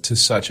to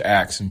such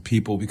acts and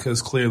people,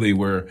 because clearly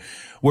we're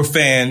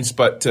fans.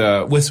 But,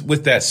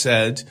 with that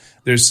said,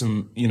 there's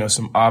some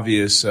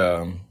obvious,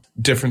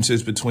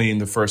 differences between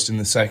the first and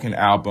the second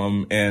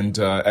album. And,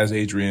 as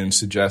Adrian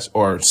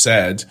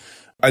said,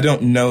 I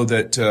don't know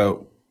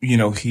that,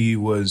 he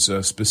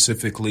was,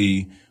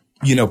 specifically,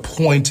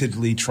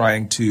 pointedly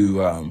trying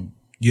to,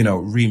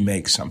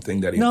 remake something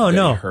that he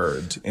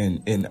heard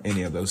in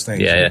any of those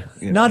things. Yeah.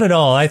 Not at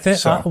all. I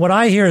think what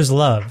I hear is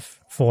love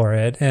for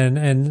it.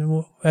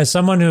 And as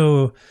someone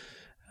who,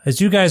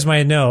 as you guys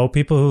might know,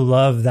 people who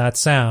love that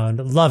sound,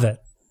 love it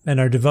and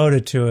are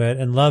devoted to it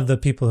and love the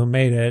people who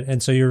made it.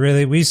 And so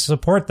we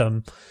support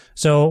them.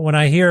 So when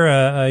I hear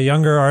a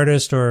younger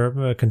artist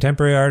or a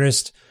contemporary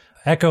artist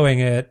echoing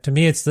it, to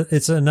me,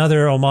 it's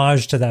another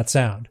homage to that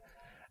sound.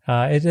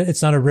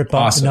 It's not a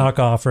rip-off,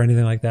 knockoff, or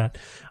anything like that.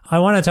 I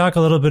want to talk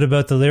a little bit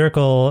about the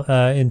lyrical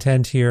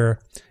intent here,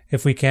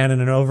 if we can, in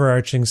an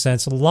overarching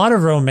sense. A lot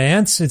of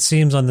romance, it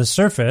seems, on the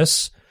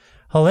surface.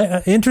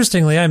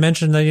 Interestingly, I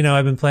mentioned that,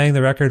 I've been playing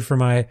the record for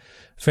my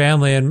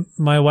family, and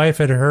my wife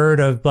had heard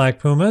of Black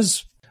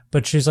Pumas,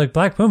 but she's like,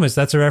 Black Pumas,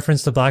 that's a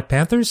reference to Black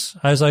Panthers?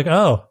 I was like,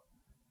 oh,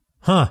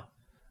 Huh.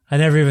 I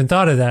never even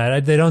thought of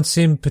that. They don't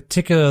seem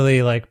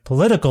particularly like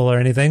political or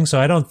anything, so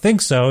I don't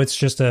think so. It's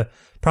just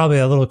probably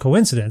a little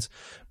coincidence.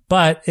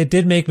 But it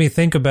did make me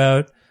think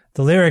about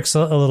the lyrics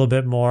a little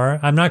bit more.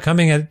 I'm not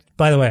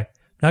by the way,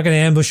 not going to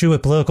ambush you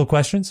with political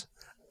questions.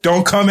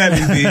 Don't come at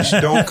me, Beach.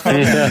 Don't come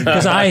at me.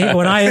 Because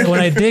when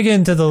I dig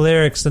into the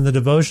lyrics and the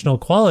devotional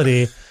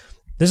quality,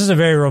 this is a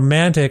very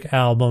romantic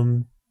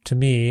album to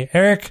me.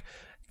 Eric,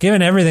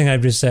 given everything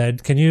I've just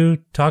said, can you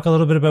talk a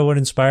little bit about what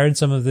inspired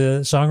some of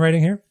the songwriting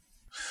here?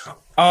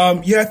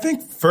 I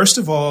think first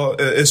of all,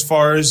 as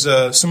far as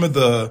some of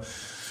the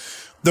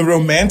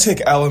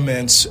romantic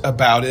elements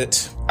about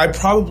it, I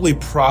probably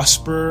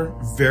prosper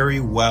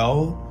very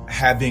well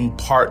having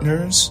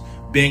partners,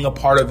 being a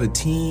part of a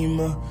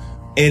team,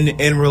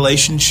 in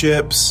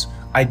relationships.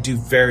 I do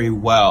very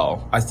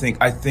well. I think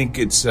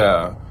it's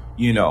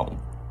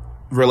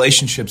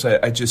relationships.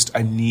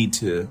 I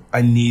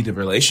need a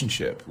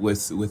relationship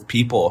with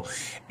people,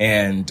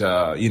 and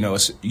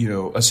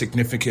a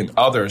significant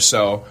other.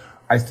 So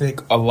I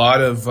think a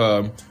lot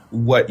of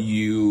what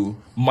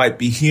you might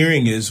be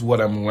hearing is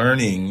what I'm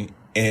learning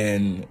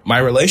in my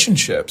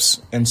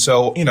relationships. And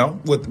so,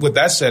 with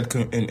that said,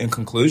 in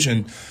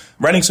conclusion,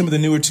 writing some of the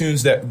newer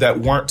tunes that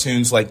weren't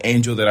tunes like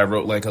Angel that I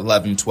wrote like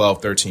 11,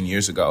 12, 13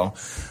 years ago,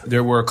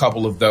 there were a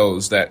couple of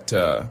those that,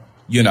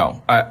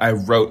 I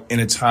wrote in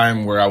a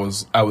time where I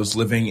was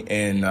living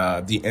in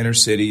the inner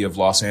city of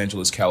Los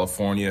Angeles,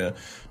 California,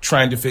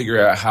 trying to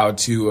figure out how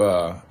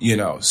to,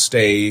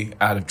 stay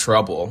out of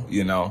trouble,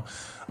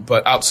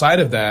 But outside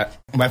of that,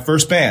 my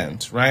first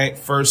band, right?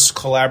 First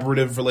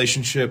collaborative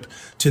relationship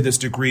to this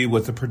degree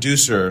with a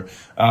producer,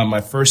 my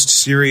first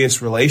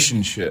serious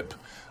relationship,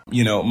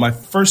 my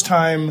first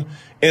time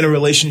in a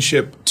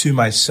relationship to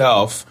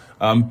myself,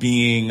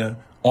 being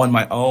on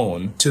my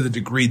own to the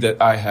degree that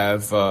I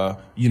have,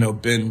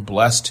 been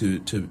blessed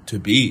to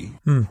be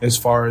as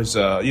far as,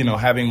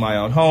 having my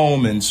own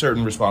home and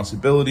certain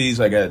responsibilities.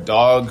 I got a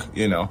dog,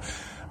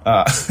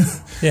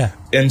 yeah.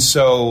 And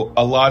so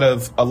a lot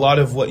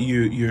of what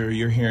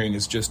you're hearing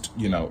is just,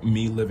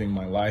 me living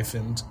my life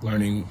and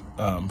learning,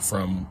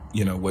 from,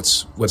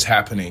 what's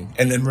happening,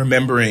 and then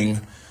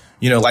remembering,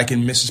 like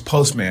in Mrs.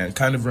 Postman,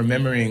 kind of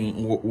remembering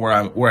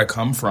where I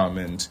come from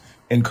and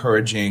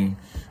encouraging,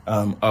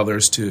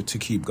 others to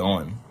keep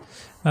going.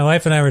 My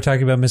wife and I were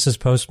talking about Mrs.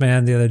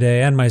 Postman the other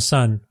day, and my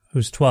son,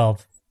 who's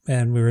 12,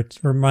 and we were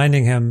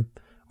reminding him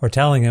or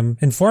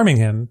informing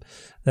him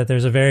that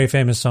there's a very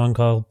famous song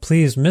called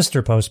Please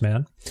Mr.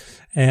 Postman.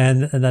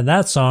 And then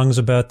that song's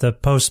about the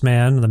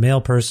postman, the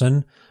mail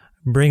person,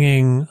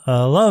 bringing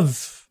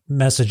love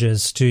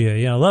messages to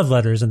you, love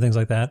letters and things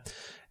like that.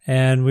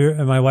 And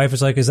my wife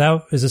was like, is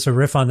this a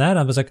riff on that?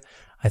 I was like,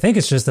 I think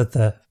it's just that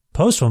the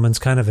postwoman's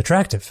kind of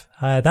attractive.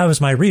 That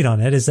was my read on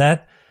it.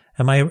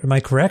 Am I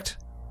correct?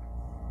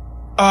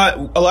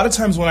 A lot of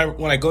times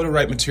when I go to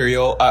write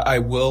material, I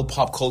will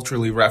pop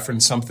culturally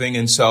reference something,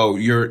 and so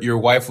your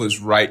wife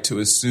was right to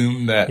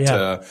assume that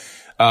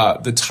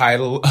the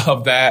title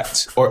of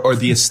that or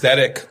the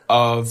aesthetic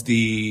of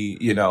the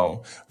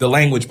the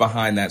language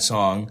behind that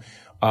song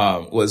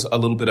was a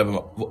little bit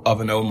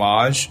of an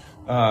homage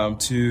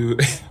to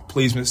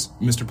Please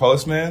Mr.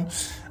 Postman,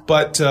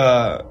 but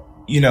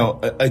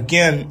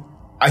again,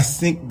 I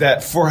think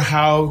that for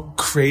how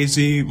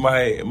crazy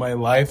my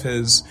life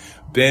has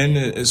been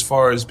as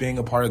far as being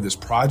a part of this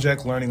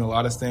project, learning a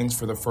lot of things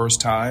for the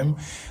first time,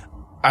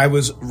 I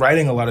was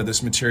writing a lot of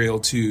this material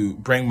to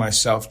bring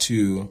myself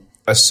to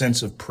a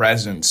sense of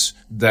presence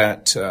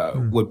that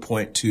would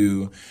point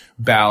to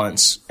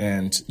balance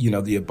and,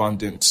 the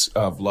abundance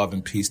of love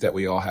and peace that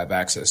we all have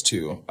access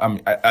to.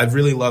 I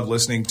really love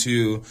listening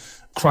to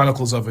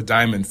Chronicles of a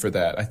Diamond for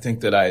that. I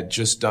think that I had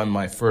just done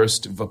my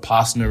first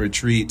Vipassana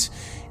retreat.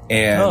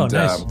 And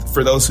nice.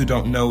 For those who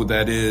don't know what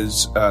that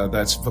is,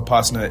 that's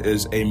Vipassana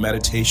is a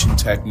meditation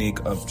technique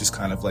of just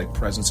kind of like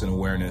presence and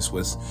awareness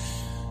with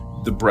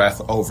the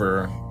breath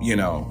over,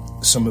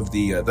 some of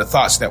the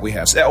thoughts that we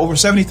have. So over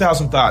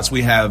 70,000 thoughts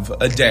we have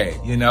a day,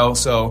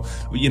 So,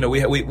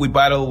 we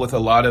battle with a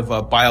lot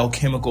of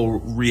biochemical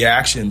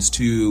reactions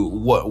to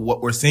what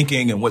we're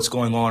thinking and what's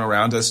going on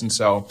around us. And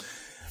so,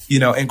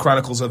 in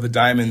Chronicles of the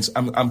Diamonds,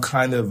 I'm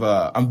kind of,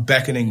 I'm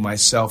beckoning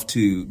myself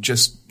to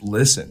just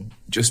listen,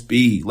 just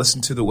be,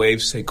 listen to the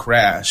waves say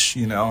crash,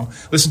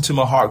 listen to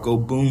my heart go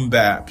boom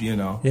bap,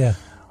 Yeah.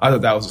 I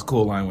thought that was a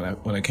cool line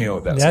when I came up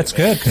with that. That's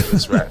good.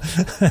 That's right.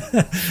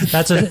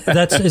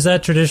 Is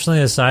that traditionally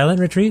a silent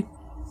retreat?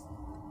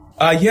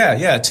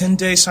 Yeah.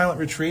 10-day silent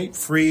retreat,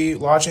 free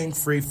lodging,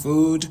 free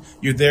food.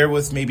 You're there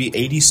with maybe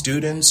 80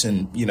 students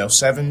and,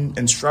 7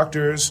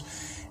 instructors.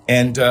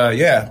 And,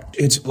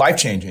 it's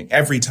life-changing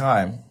every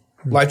time.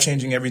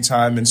 Life-changing every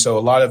time. And so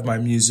a lot of my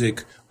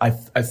music,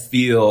 I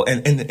feel,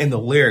 and in the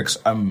lyrics,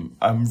 I'm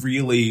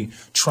really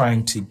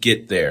trying to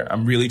get there.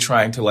 I'm really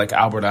trying to, like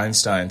Albert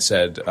Einstein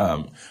said,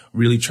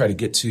 really try to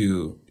get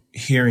to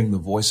hearing the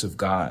voice of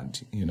God,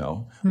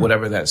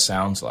 whatever that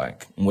sounds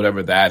like, and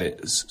whatever that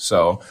is.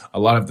 So a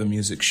lot of the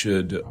music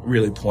should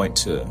really point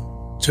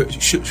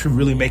should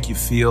really make you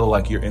feel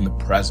like you're in the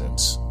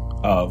presence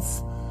of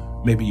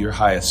maybe your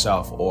highest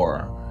self,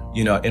 or,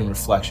 you know, in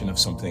reflection of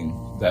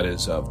something that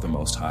is of the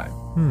Most High.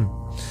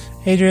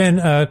 Adrian,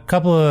 a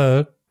couple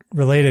of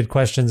related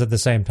questions at the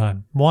same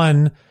time.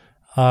 One,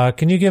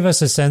 can you give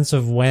us a sense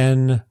of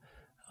when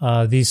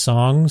these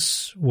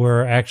songs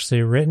were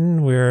actually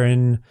written? We're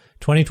in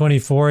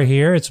 2024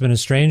 here. It's been a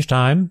strange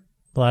time,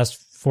 the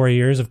last 4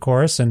 years, of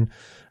course, and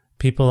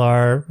people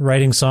are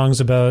writing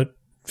songs about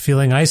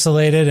feeling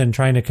isolated and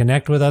trying to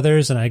connect with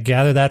others. And I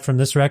gather that from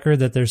this record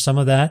that there's some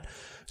of that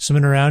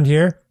swimming around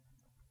here.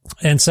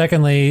 And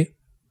secondly,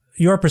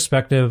 your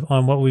perspective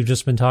on what we've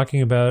just been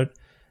talking about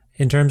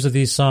in terms of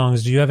these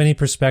songs. Do you have any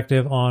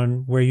perspective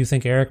on where you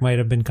think Eric might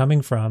have been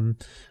coming from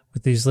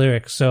with these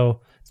lyrics? So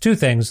two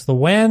things, the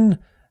when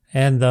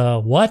and the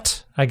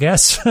what, I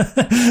guess,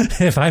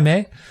 if I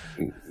may.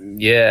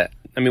 Yeah.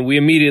 I mean, we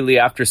immediately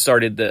after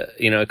started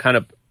kind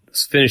of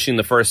finishing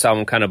the first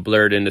album kind of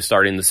blurred into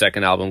starting the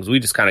second album, because we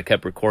just kind of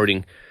kept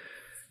recording.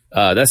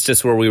 That's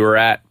just where we were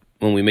at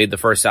when we made the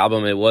first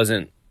album. It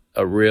wasn't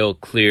a real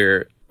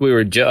clear, we were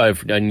a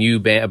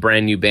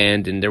brand new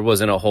band, and there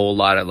wasn't a whole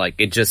lot of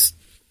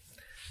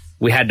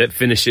we had to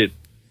finish it,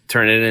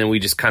 turn it in, and we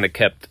just kind of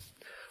kept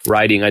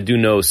writing. I do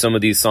know some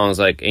of these songs,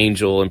 like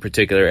Angel in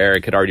particular,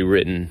 Eric had already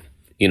written,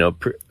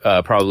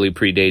 probably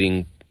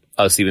predating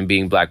us even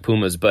being Black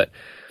Pumas. But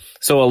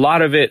so a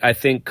lot of it, I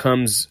think,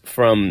 comes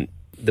from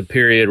the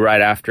period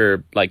right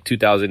after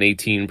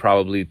 2018,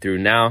 probably through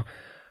now.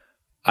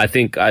 I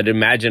think I'd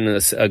imagine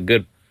a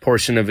good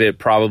portion of it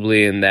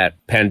probably in that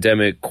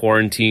pandemic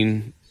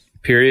quarantine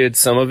period.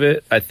 Some of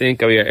it, I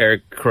think. I mean,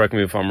 Eric, correct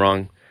me if I'm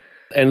wrong.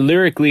 And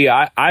lyrically,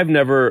 I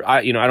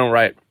don't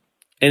write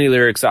any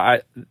lyrics.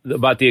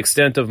 About the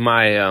extent of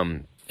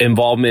my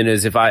involvement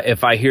is if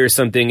I hear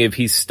something, if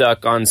he's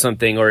stuck on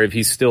something, or if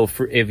he's still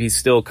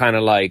kind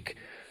of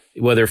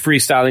whether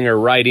freestyling or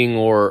writing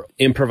or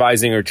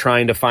improvising or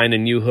trying to find a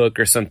new hook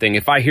or something.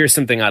 If I hear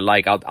something I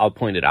like, I'll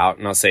point it out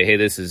and I'll say, hey,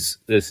 this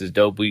is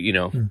dope.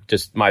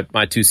 Just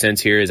my 2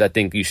 cents here is I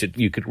think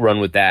you could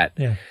run with that.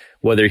 Yeah.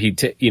 Whether he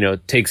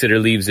takes it or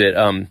leaves it.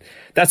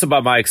 That's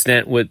about my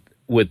extent with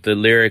the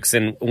lyrics.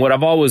 And what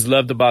I've always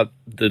loved about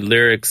the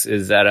lyrics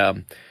is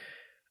that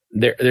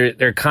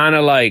they're kind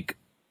of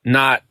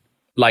not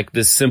like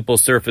this simple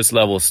surface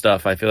level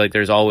stuff. I feel like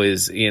there's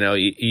always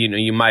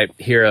you might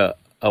hear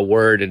a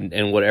word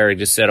and what Eric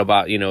just said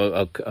about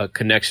a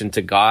connection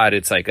to God.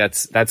 It's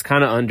that's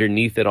kind of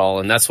underneath it all,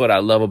 and that's what I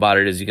love about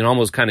it is you can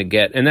almost kind of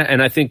get and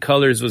I think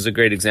Colors was a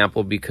great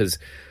example, because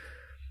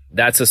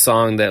that's a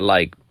song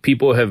that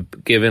people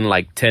have given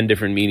 10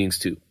 different meanings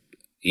to,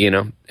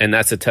 and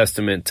that's a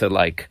testament to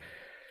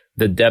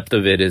the depth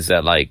of it. Is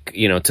that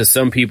to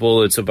some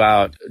people it's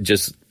about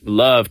just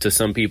love, to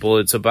some people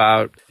it's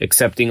about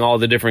accepting all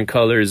the different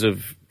colors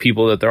of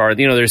people that there are.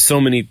 There's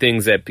so many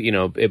things that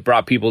it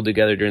brought people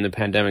together during the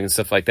pandemic and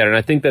stuff like that, and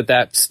I think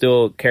that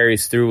still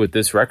carries through with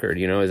this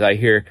record. As I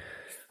hear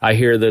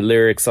the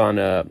lyrics on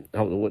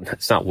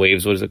it's not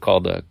Waves, what is it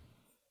called,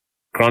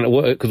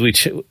 because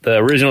the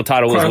original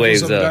title was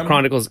Waves,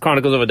 Chronicles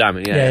of a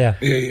Diamond.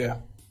 Yeah.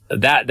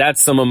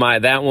 That's some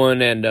of that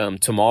one, and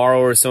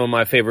Tomorrow are some of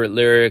my favorite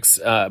lyrics.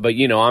 But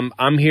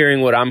I'm hearing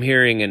what I'm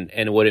hearing,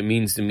 and what it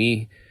means to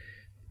me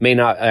may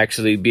not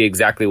actually be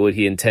exactly what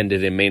he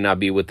intended, and may not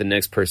be what the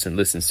next person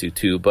listens to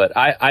too. But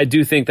I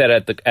do think that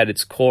at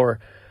its core,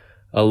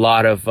 a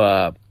lot of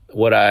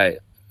what I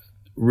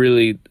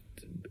really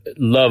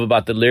love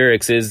about the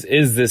lyrics is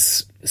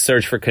this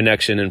search for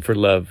connection and for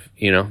love,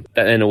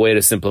 and a way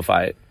to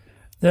simplify it.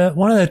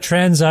 One of the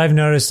trends I've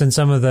noticed in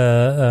some of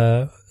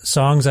the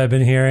songs I've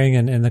been hearing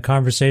and the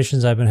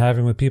conversations I've been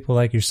having with people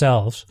like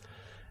yourselves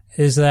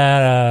is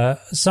that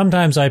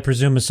sometimes I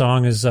presume a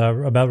song is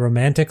about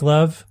romantic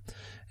love.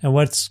 And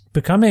what's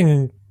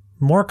becoming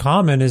more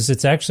common is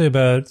it's actually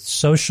about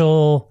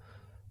social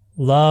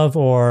love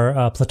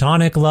or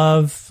platonic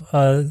love,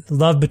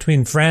 love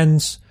between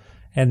friends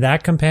and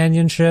that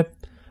companionship.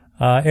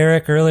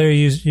 Eric, earlier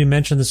you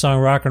mentioned the song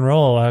Rock and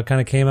Roll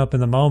kind of came up in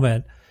the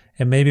moment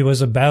and maybe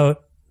was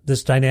about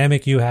this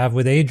dynamic you have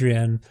with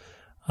Adrian.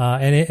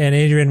 And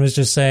Adrian was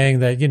just saying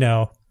that,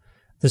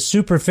 the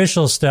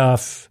superficial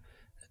stuff,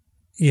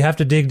 you have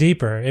to dig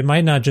deeper. It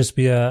might not just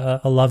be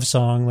a love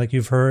song like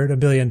you've heard a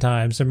billion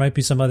times. There might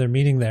be some other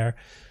meaning there.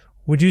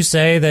 Would you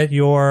say that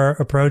your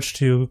approach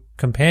to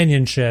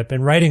companionship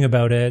and writing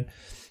about it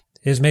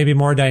is maybe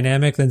more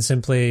dynamic than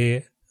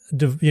simply,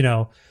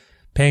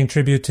 paying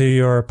tribute to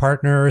your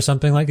partner or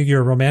something like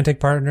your romantic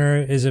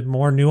partner? Is it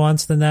more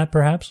nuanced than that,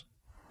 perhaps?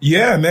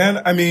 Yeah,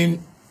 man. I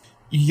mean,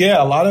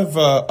 yeah, a lot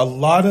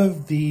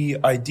of the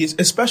ideas,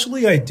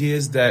 especially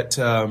ideas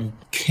that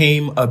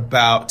came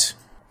about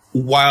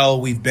while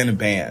we've been a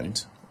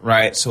band,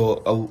 right?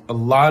 So a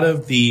lot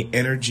of the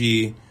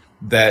energy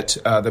that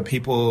the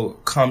people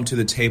come to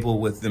the table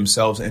with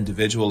themselves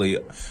individually,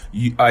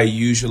 I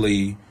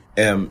usually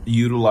am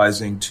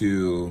utilizing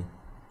to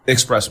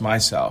express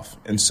myself.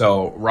 And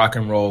so Rock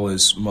and Roll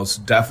is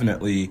most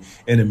definitely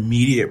an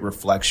immediate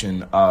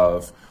reflection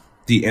of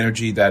the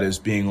energy that is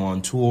being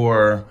on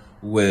tour,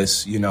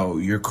 with,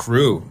 your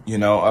crew,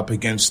 up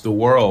against the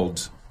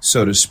world,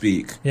 so to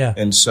speak. Yeah.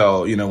 And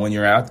so, when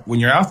you're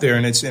out there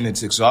and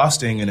it's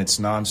exhausting and it's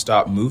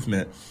nonstop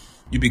movement,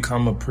 you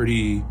become a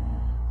pretty,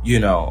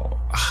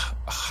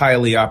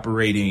 highly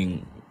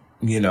operating,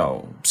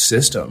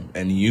 system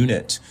and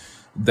unit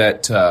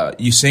that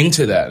you sing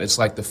to that. It's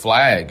like the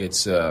flag.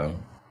 It's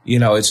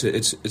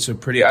it's a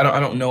pretty, I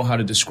don't know how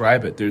to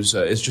describe it.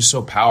 It's just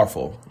so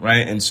powerful,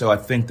 right? And so I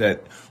think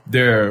that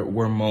there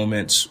were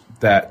moments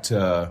that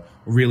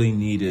really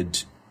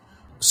needed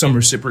some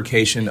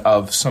reciprocation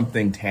of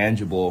something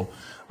tangible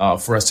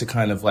for us to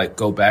kind of like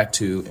go back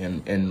to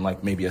in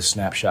like maybe a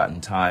snapshot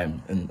in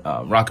time. And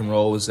rock and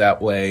roll was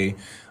that way.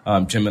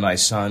 Gemini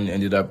Sun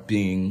ended up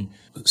being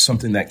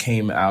something that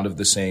came out of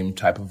the same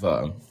type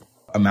of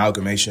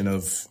amalgamation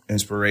of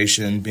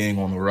inspiration, being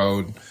on the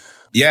road.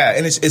 Yeah,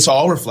 and it's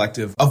all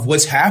reflective of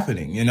what's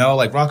happening,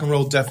 like rock and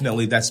roll,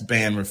 definitely that's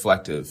band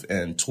reflective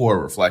and tour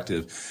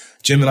reflective.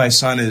 Gemini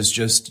Sun is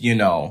just,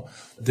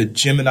 the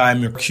Gemini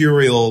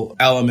mercurial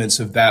elements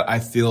of that I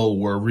feel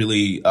were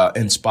really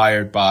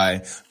inspired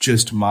by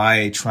just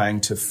my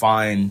trying to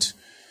find,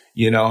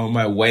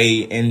 my way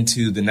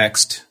into the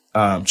next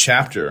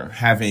chapter,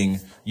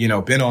 having,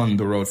 been on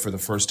the road for the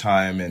first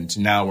time and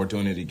now we're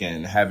doing it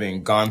again,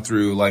 having gone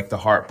through like the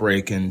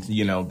heartbreak and,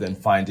 then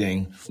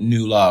finding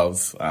new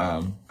love.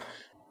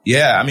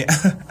 Yeah, I mean,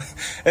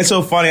 it's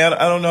so funny.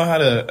 I don't know how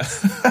to,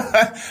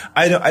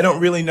 I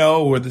don't really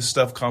know where this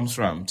stuff comes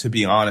from, to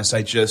be honest.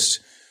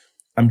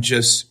 I'm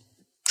just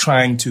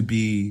trying to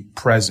be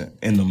present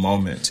in the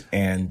moment.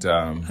 And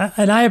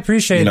I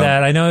appreciate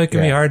that. I know it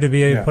can be hard to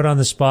be put on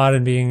the spot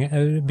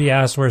and be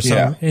asked where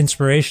some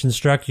inspiration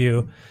struck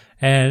you.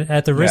 And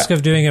at the risk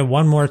of doing it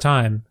one more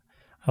time,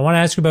 I want to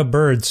ask you about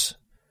birds.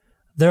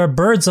 There are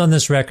birds on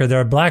this record. There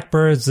are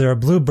blackbirds. There are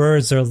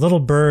bluebirds. There are little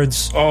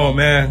birds. Oh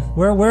man,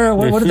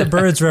 what do the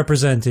birds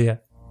represent to you?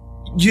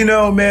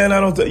 Man, I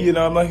don't.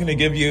 I'm not going to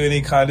give you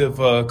any kind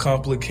of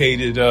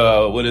complicated.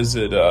 What is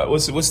it?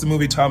 What's the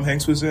movie Tom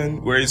Hanks was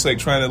in, where he's like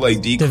trying to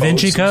like decode Da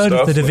Vinci Code.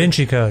 Stuff. The Da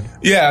Vinci Code.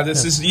 Yeah,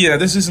 this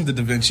isn't the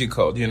Da Vinci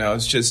Code.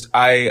 It's just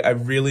I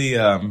really.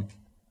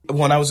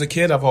 When I was a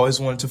kid, I've always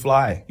wanted to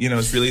fly.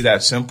 It's really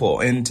that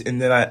simple. And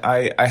then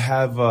I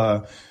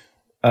have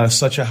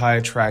such a high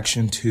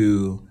attraction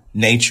to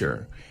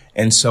nature,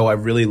 and so I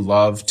really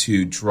love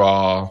to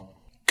draw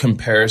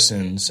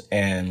comparisons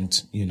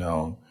and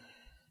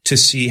to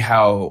see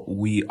how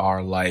we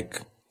are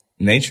like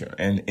nature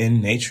and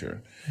in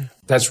nature.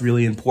 That's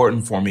really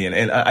important for me.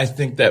 And I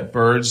think that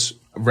birds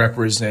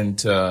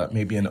represent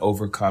maybe an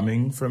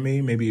overcoming for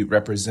me, maybe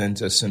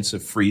represent a sense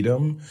of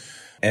freedom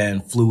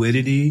and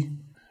fluidity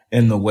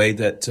in the way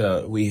that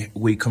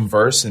we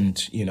converse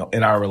and,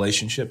 in our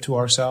relationship to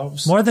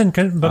ourselves. More than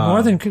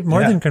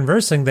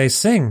conversing, they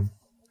sing.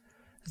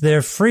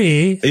 They're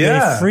free.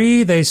 Yeah.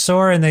 They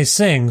soar, and they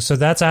sing. So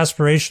that's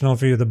aspirational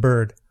for you, the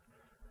bird.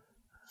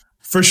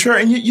 For sure.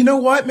 And you know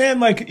what, man?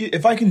 Like,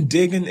 if I can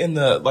dig in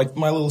the, like,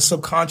 my little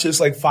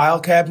subconscious, like, file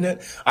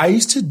cabinet, I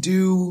used to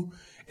do,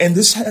 and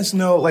this has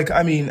no, like,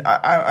 I mean,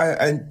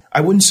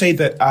 I wouldn't say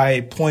that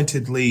I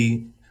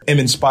pointedly am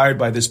inspired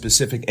by this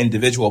specific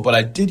individual, but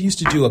I did used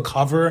to do a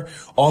cover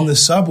on the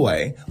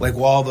subway, like,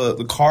 while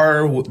the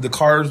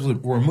cars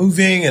were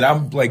moving and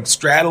I'm, like,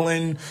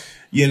 straddling,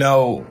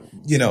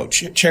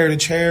 chair to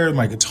chair,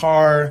 my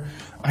guitar.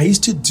 I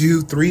used to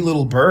do Three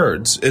Little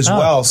Birds as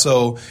well.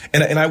 So,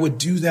 and I would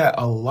do that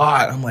a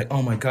lot. I'm like,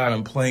 oh my God,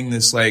 I'm playing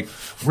this like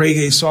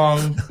reggae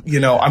song.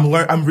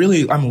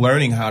 I'm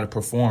learning how to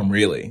perform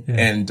really. Yeah.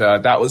 And,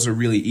 that was a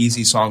really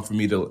easy song for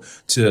me to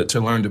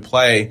learn to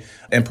play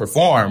and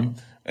perform.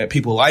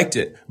 People liked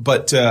it.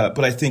 But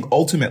I think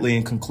ultimately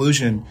in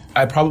conclusion,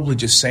 I probably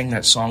just sang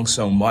that song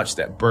so much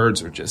that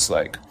birds are just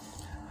like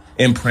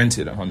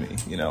imprinted on me,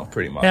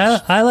 pretty much. Yeah,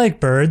 I like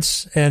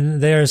birds,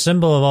 and they're a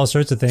symbol of all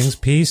sorts of things: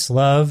 peace,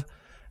 love,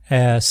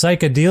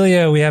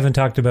 psychedelia. We haven't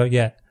talked about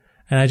yet,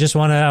 and I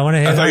want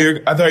to. I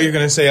thought you were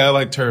going to say I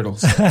like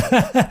turtles.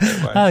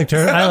 I like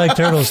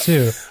turtles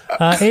too.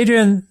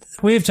 Adrian,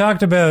 we've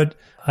talked about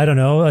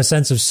a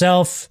sense of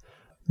self,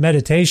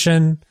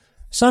 meditation,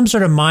 some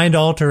sort of mind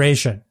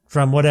alteration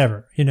from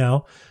whatever.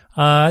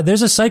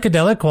 There's a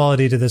psychedelic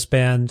quality to this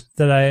band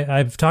that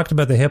I've talked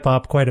about the hip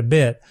hop quite a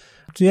bit.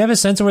 Do you have a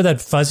sense of where that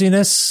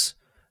fuzziness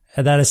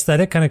and that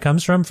aesthetic kind of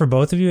comes from for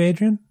both of you,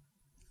 Adrian?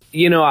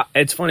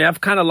 It's funny.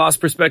 I've kind of lost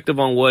perspective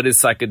on what is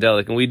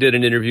psychedelic. And we did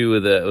an interview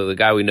with a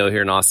guy we know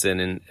here in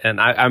Austin. And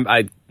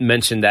I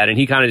mentioned that, and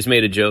he kind of just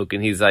made a joke.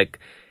 And he's like,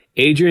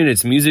 Adrian,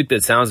 it's music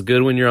that sounds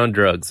good when you're on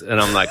drugs. And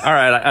I'm like, all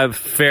right,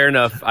 fair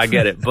enough. I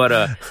get it. But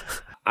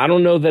I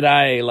don't know that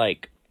I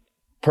like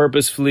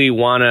purposefully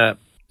want to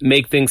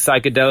make things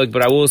psychedelic,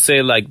 but I will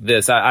say like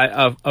this.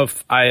 Some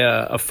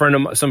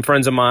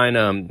friends of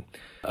mine,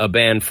 a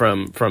band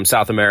from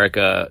South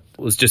America,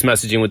 was just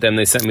messaging with them.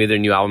 They sent me their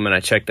new album and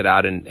I checked it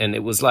out, and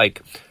it was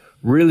like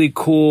really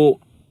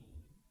cool.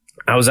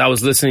 I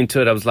was listening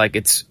to it. I was like,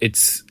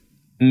 it's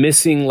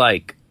missing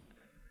like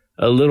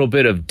a little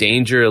bit of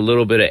danger, a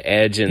little bit of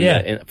edge,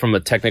 from a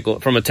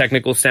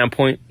technical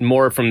standpoint,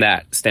 more from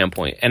that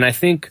standpoint. And I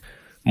think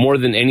more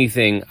than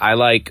anything, I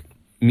like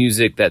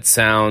music that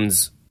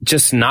sounds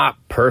just not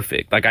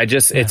perfect. Like I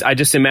just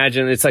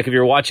imagine it's like if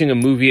you're watching a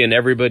movie and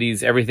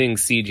everything's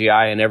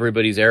CGI and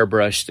everybody's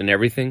airbrushed and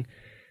everything.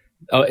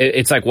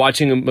 It's like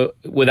watching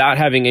without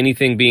having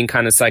anything being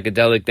kind of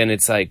psychedelic. Then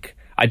it's like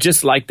I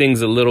just like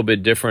things a little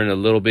bit different, a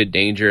little bit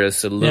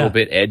dangerous, a little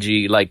bit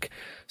edgy, like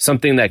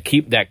something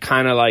that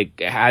kind of like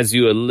has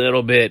you a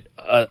little bit.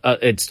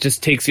 It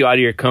just takes you out of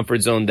your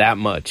comfort zone that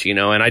much, you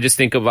know. And I just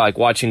think of like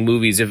watching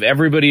movies. If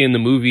everybody in the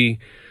movie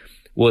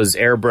was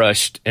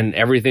airbrushed and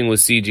everything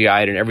was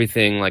CGI'd and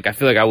everything, like I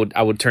feel like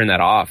I would turn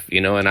that off,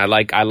 you know. And I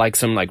like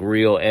some like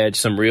real edge,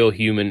 some real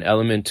human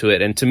element to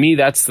it. And to me,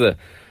 that's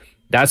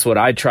what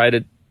I try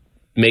to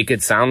make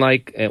it sound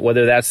like. And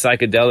whether that's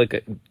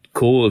psychedelic,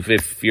 cool.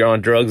 If you're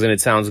on drugs and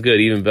it sounds good,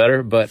 even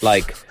better. But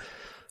like,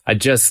 I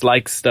just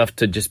like stuff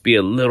to just be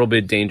a little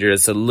bit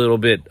dangerous, a little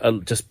bit,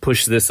 just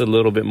push this a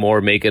little bit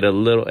more, make it a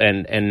little,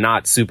 and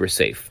not super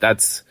safe.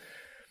 That's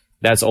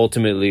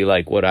ultimately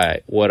like what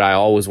I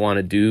always want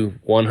to do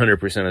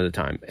 100% of the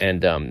time.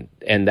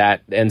 And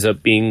that ends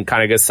up being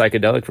kind of gets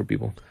psychedelic for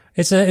people.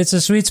 It's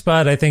a sweet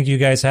spot I think you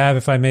guys have,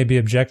 if I may be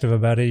objective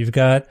about it. You've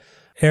got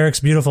Eric's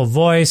beautiful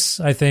voice.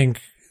 I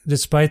think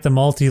despite the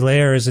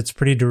multi-layers, it's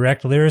pretty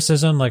direct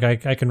lyricism. Like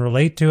I can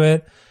relate to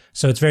it.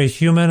 So it's very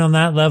human on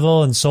that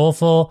level and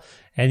soulful.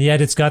 And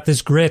yet it's got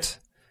this grit.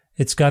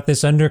 It's got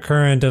this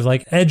undercurrent of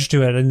like edge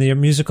to it and the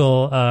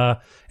musical,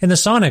 in the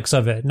sonics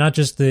of it, not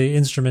just the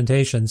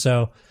instrumentation.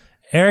 So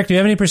Eric, do you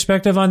have any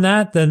perspective on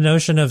that? The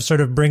notion of sort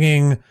of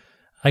bringing,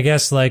 I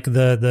guess, like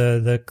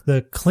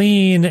the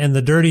clean and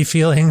the dirty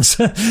feelings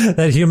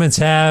that humans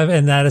have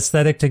and that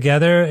aesthetic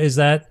together. Is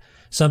that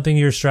something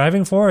you're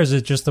striving for, or is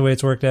it just the way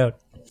it's worked out?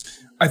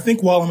 I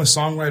think while I'm a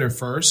songwriter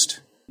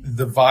first,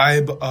 the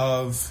vibe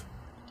of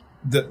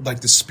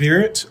the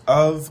spirit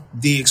of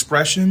the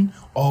expression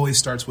always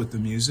starts with the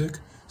music.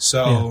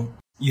 So,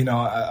 you know,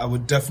 I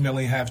would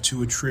definitely have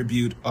to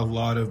attribute a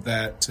lot of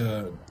that,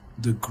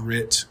 the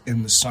grit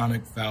and the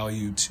sonic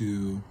value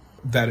to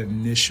that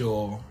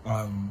initial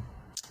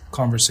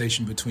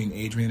conversation between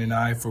Adrian and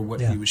I for what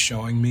he was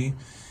showing me.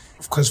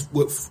 Because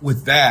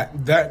with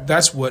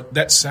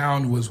that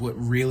sound was what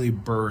really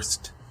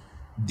birthed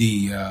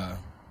the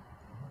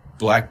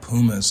Black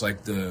Pumas,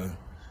 like the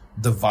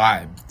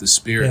vibe, the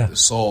spirit, the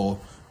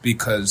soul.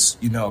 Because,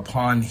 you know,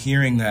 upon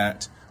hearing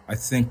that, I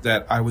think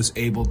that I was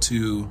able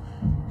to,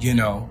 you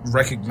know,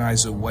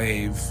 recognize a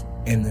wave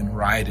and then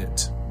ride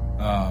it.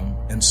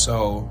 And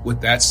so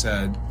with that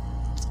said,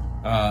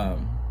 I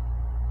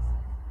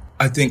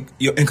think,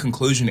 you know, in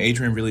conclusion,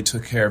 Adrian really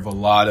took care of a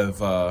lot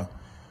of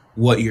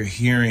what you're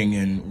hearing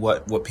and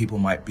what people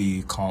might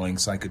be calling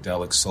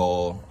psychedelic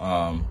soul.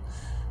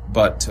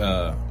 But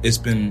it's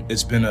been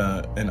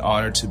an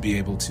honor to be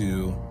able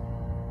to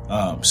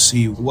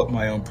see how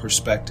my own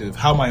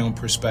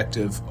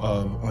perspective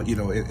of, you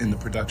know, in the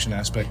production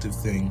aspect of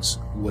things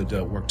would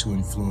work to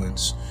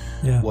influence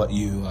what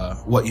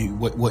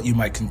you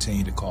might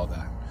continue to call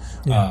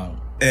that.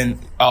 And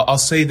I'll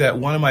say that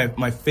one of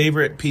my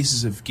favorite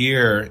pieces of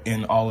gear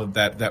in all of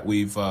that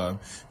we've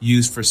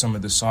used for some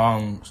of the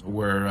songs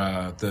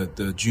were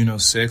the Juno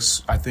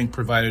 6. I think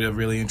provided a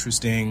really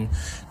interesting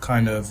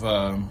kind of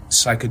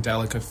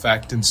psychedelic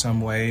effect in some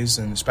ways,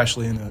 and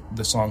especially in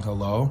the song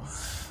Hello.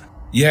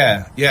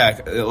 Yeah,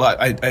 a lot.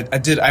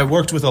 I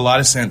worked with a lot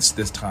of synths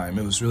this time.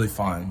 It was really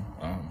fun.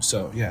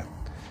 So yeah.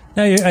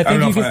 No, I don't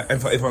know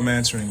if I'm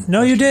answering.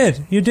 No, you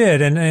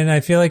did, and I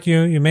feel like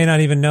you may not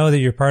even know that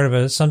you're part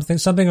of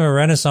something of a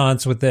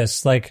renaissance with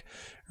this, like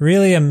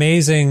really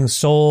amazing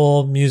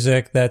soul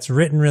music that's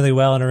written really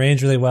well and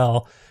arranged really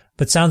well,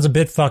 but sounds a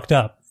bit fucked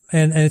up,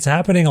 and it's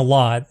happening a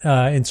lot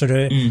in sort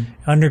of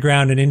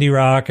underground and indie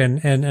rock,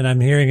 and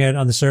I'm hearing it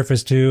on the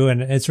surface too,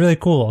 and it's really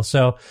cool.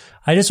 So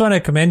I just want to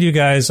commend you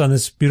guys on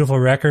this beautiful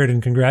record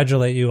and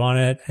congratulate you on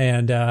it.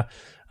 And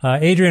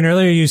Adrian,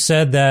 earlier you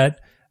said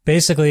that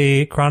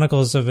basically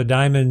Chronicles of a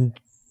Diamond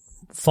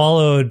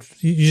followed,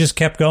 you just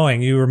kept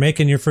going. You were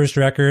making your first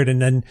record and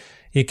then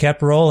you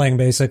kept rolling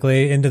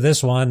basically into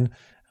this one.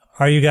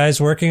 Are you guys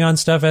working on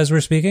stuff as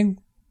we're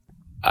speaking?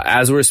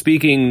 As we're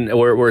speaking,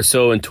 we're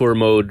so in tour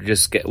mode.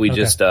 Just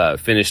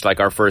finished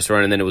like our first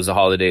run, and then it was the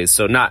holidays.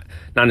 So not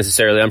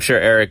necessarily. I'm sure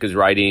Eric is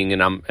writing,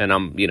 and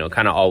I'm you know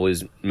kind of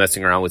always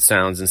messing around with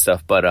sounds and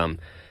stuff. But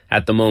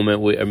at the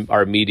moment,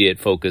 our immediate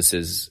focus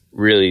is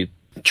really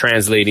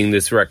translating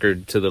this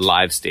record to the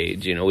live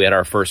stage. You know, we had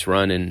our first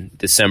run in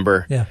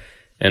December,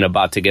 and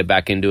about to get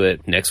back into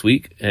it next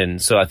week.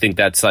 And so I think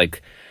that's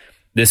like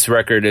this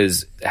record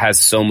has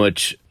so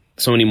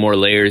many more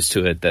layers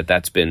to it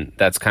that's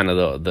kind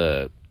of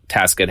the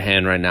task at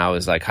hand right now,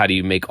 is like, how do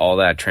you make all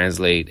that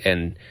translate,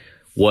 and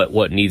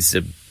what needs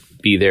to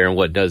be there and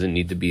what doesn't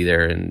need to be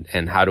there,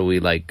 and how do we,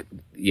 like,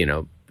 you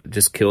know,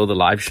 just kill the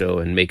live show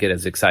and make it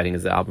as exciting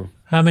as the album.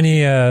 How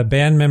many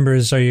band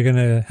members are you going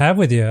to have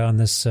with you on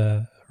this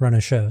run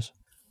of shows?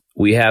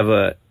 We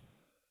have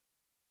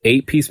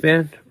 8-piece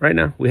band right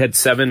now. We had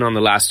 7 on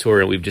the last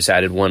tour, and we've just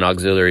added 1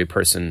 auxiliary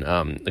person,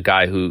 a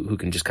guy who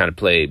can just kind of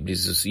play.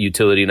 He's just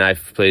utility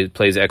knife,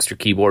 plays extra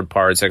keyboard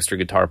parts, extra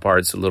guitar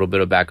parts, a little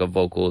bit of backup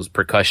vocals,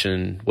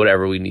 percussion,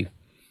 whatever we need.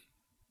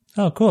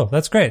 Oh, cool.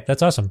 That's great.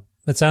 That's awesome.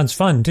 That sounds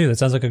fun, too. That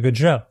sounds like a good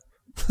show.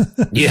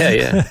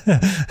 Yeah.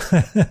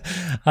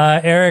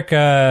 Eric,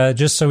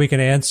 just so we can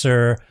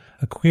answer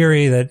a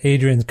query that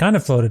Adrian kind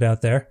of floated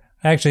out there.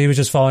 Actually, he was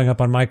just following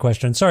up on my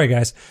question. Sorry,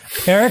 guys.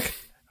 Eric,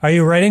 are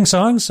you writing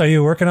songs? Are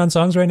you working on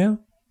songs right now?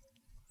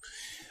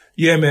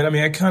 Yeah, man. I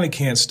mean, I kind of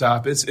can't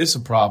stop. It's a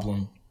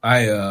problem.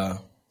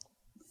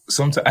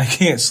 Sometimes I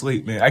can't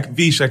sleep, man. I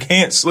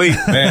can't sleep,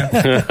 man.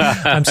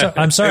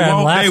 I'm sorry.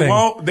 I'm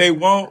laughing. They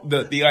won't.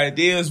 The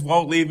ideas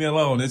won't leave me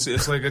alone.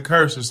 It's like a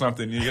curse or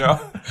something, you know.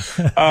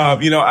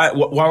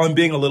 While I'm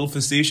being a little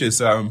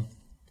facetious, I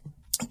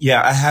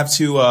have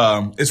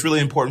to. It's really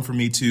important for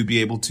me to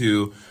be able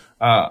to,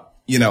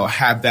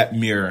 have that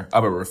mirror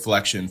of a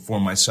reflection for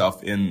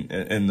myself in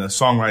the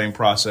songwriting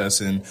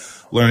process and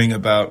learning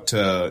about,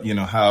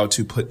 how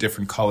to put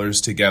different colors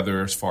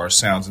together as far as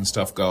sounds and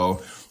stuff go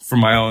for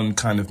my own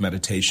kind of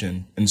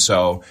meditation. And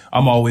so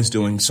I'm always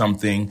doing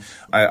something.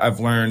 I've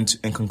learned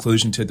in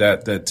conclusion to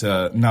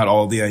that not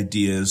all the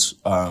ideas,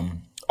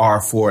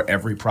 are for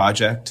every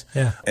project.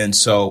 Yeah. And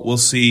so we'll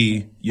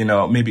see,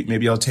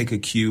 maybe I'll take a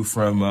cue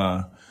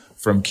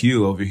from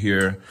Q over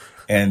here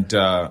and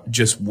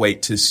just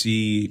wait to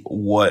see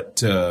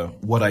what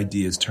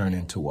ideas turn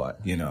into what,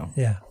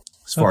 Yeah.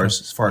 As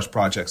far as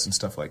projects and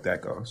stuff like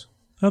that goes.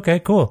 Okay,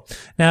 cool.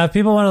 Now, if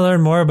people want to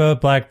learn more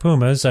about Black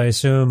Pumas, I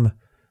assume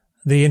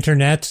the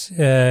internet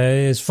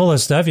is full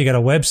of stuff. You got a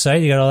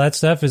website, you got all that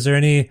stuff. Is there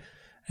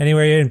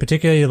anywhere in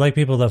particular you'd like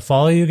people to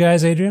follow you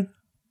guys, Adrian?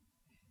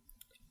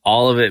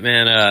 All of it,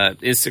 man.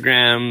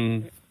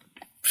 Instagram.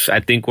 I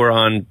think we're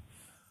on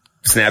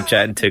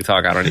Snapchat and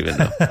TikTok. I don't even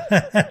know.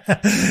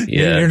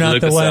 Yeah, you're not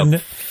the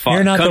one.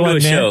 You're not the one.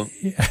 Show.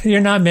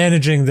 You're not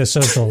managing the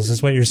socials,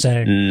 is what you're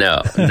saying.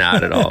 No,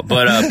 not at all.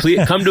 But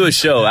please come to a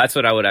show. That's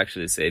what I would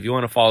actually say. If you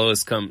want to follow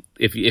us, come.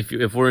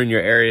 If we're in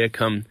your area,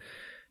 come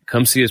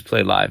see us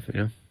play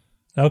live.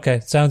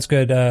 Okay, sounds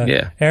good.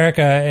 Yeah,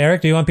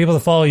 Eric, do you want people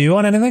to follow you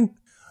on anything?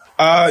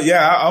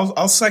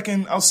 I'll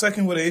second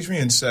what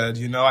Adrian said.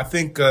 I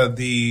think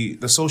the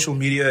social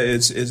media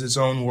is its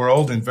own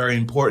world and very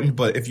important.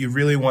 But if you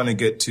really want to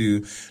get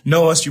to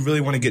know us, you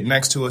really want to get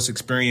next to us,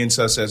 experience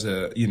us as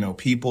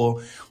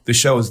people, the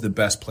show is the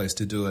best place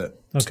to do it.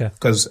 Okay,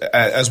 because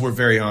as we're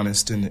very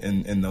honest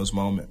in those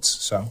moments.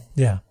 So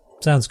yeah.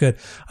 Sounds good.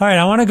 All right,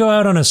 I want to go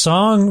out on a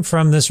song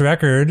from this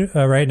record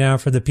right now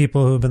for the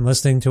people who've been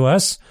listening to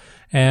us,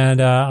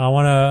 and I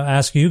want to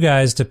ask you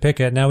guys to pick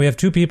it. Now, we have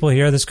 2 people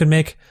here. This could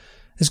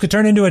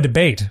turn into a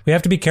debate. We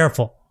have to be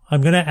careful.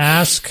 I'm going to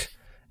ask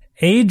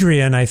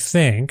Adrian, I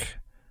think,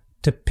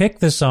 to pick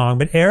the song,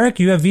 but Eric,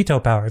 you have veto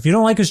power. If you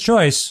don't like his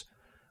choice,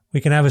 we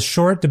can have a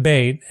short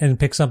debate and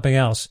pick something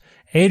else.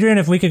 Adrian,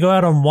 if we could go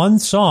out on one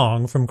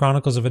song from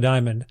Chronicles of a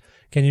Diamond,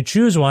 can you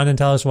choose one and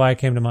tell us why it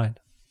came to mind?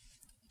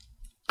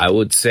 I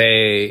would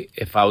say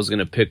if I was going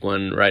to pick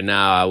one right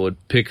now, I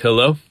would pick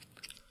Hello.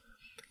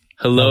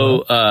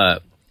 Hello,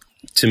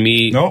 to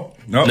me. No,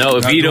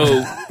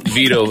 Veto.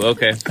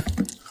 Okay.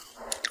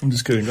 I'm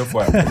just kidding. Go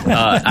for it.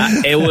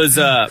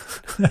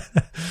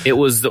 It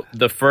was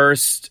the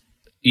first,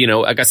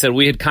 like I said,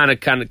 we had kind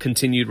of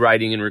continued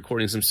writing and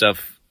recording some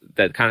stuff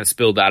that kind of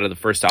spilled out of the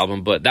first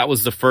album, but that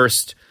was the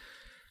first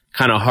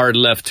kind of hard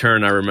left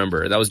turn I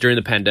remember. That was during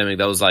the pandemic.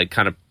 That was like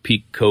kind of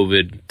peak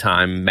COVID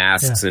time,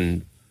 masks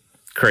and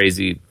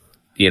crazy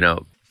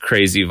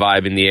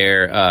vibe in the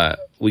air.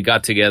 We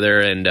got together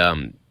and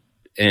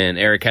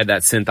Eric had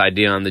that synth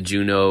idea on the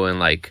Juno,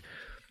 and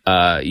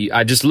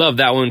I just love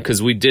that one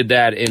because we did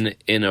that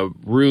in a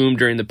room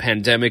during the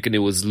pandemic, and it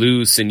was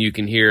loose, and you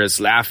can hear us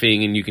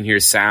laughing and you can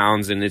hear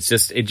sounds, and it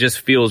just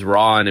feels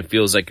raw, and it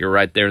feels like you're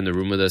right there in the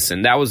room with us.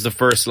 And that was the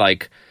first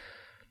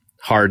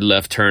hard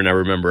left turn I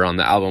remember on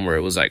the album, where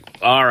it was like,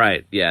 all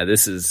right, yeah,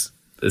 this is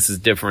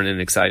different and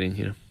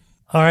exciting,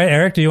 All right,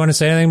 Eric, do you want to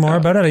say anything more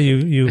about it?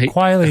 You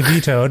quietly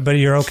vetoed, but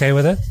you're okay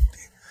with it?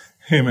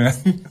 Hey, man,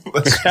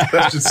 let's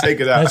just take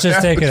it out. Let's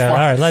just take it out. All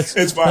right, let's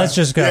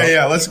just go.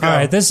 Yeah, let's go. All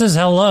right, this is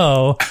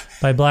Hello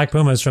by Black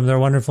Pumas from their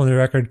wonderful new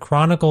record,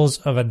 Chronicles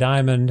of a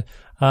Diamond.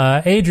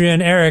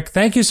 Adrian, Eric,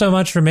 thank you so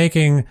much for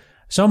making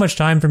so much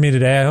time for me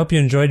today. I hope you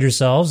enjoyed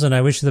yourselves, and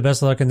I wish you the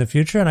best of luck in the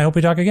future, and I hope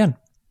we talk again.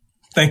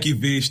 Thank you,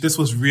 Vish. This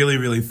was really,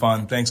 really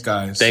fun. Thanks,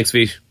 guys. Thanks,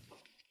 Vish.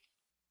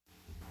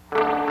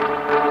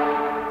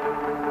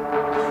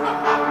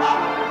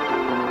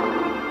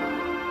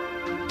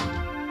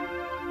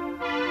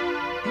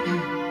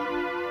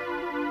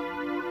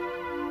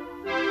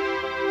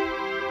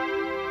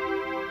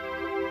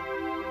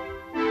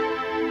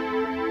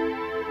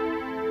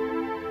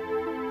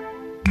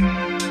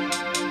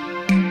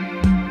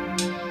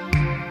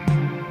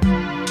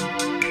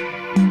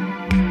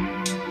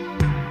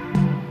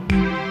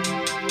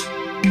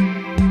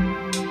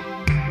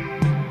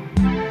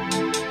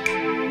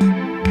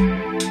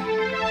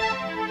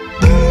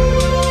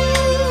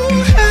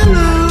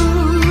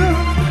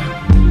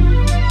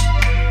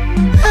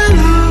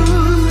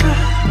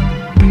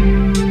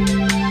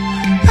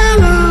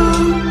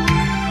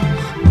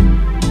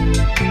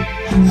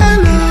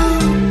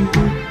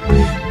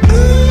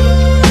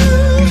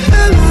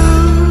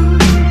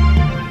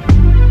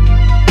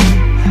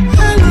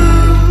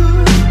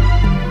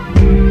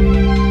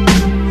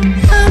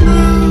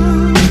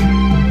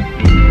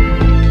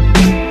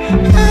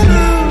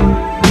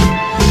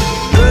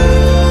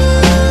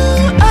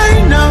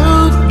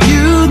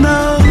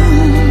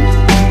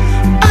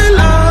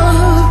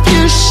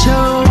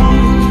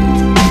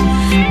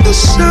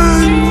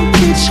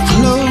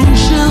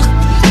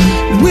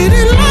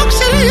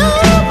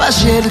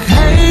 said,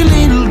 hey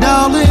little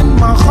darling,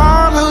 my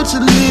heart hurts a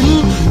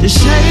little. The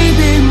shade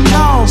been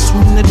lost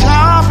from the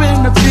top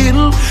and the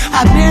fiddle.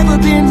 I've never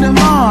been to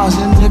Mars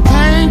and the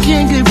pain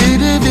can't get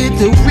rid of it.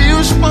 The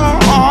wheels fall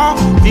off,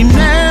 they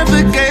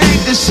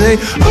navigate to say, ooh,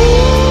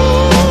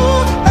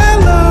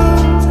 hello.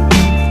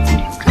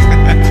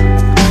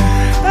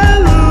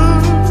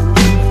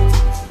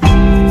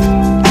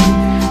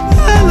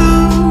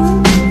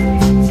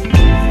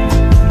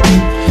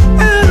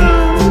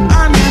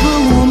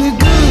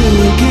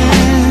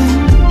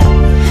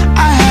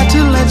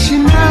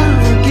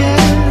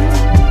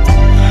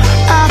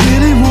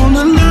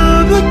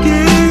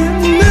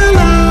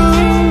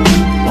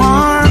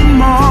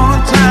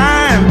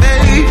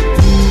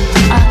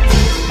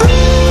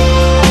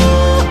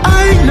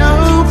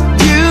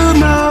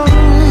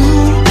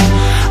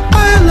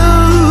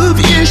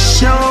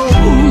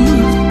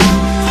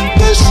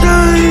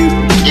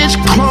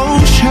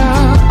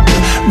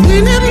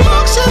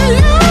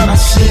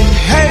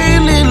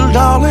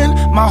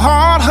 My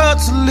heart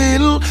hurts a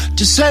little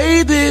to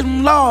say that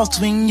I'm lost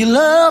when you're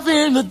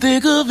loving the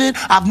thick of it.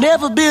 I've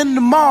never been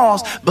to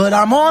Mars, but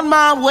I'm on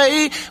my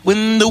way.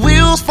 When the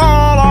wheels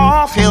fall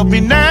off, help me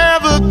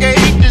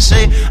navigate to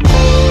say,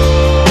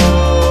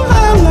 oh,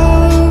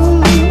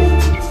 hello,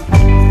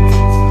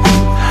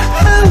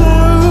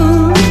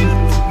 hello,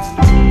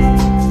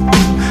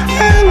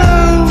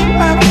 hello.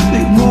 I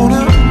really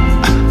wanna,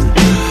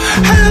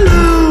 hello,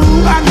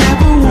 I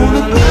never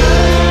wanna.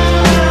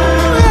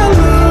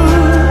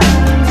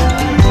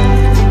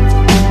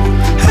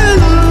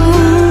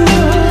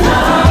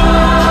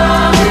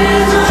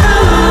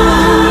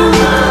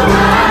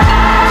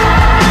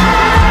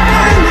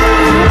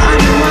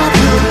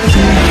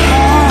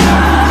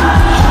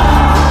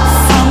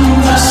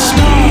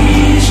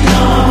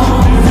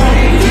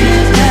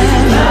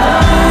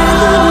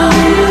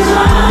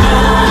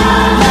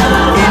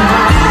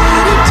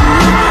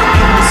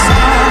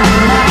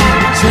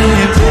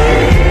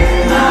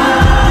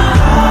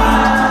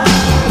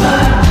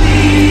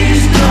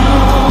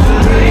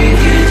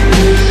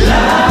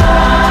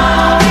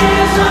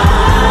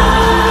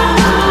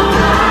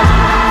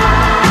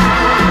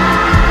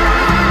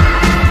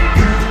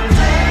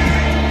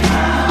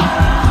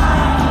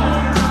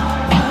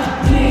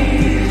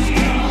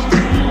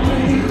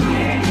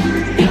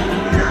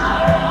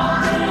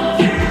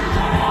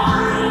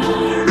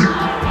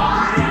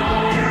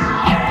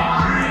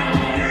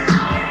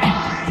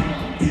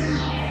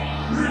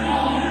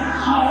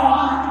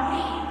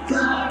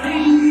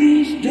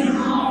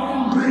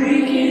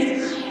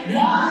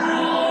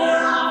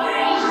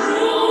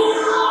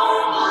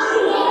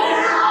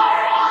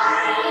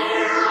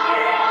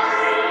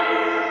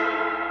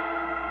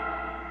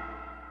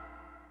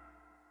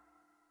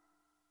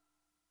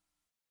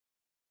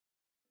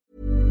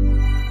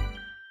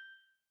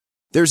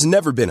 There's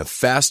never been a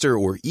faster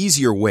or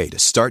easier way to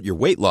start your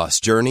weight loss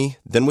journey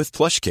than with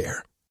PlushCare.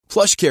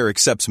 PlushCare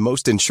accepts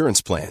most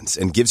insurance plans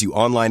and gives you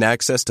online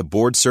access to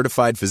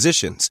board-certified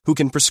physicians who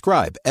can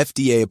prescribe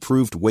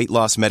FDA-approved weight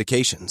loss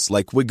medications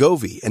like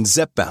Wegovy and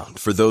Zepbound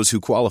for those who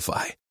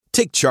qualify.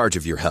 Take charge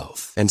of your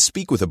health and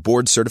speak with a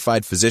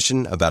board-certified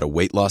physician about a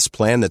weight loss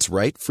plan that's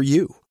right for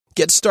you.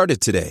 Get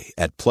started today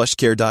at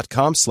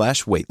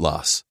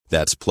plushcare.com/weight-loss.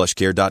 That's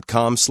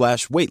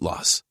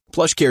plushcare.com/weight-loss.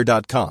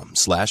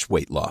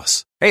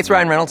 plushcare.com/weight-loss. Hey, it's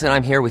Ryan Reynolds, and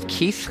I'm here with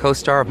Keith,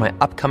 co-star of my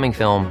upcoming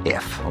film,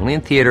 If, only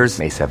in theaters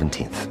May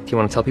 17th. Do you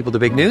want to tell people the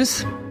big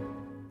news?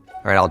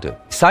 All right, I'll do it.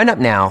 Sign up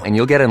now and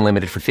you'll get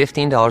unlimited for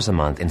 $15 a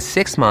month and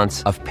 6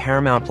 months of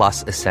Paramount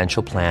Plus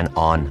Essential Plan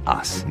on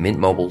us.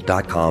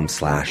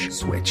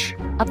 MintMobile.com/switch.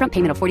 Upfront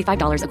payment of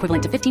 $45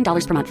 equivalent to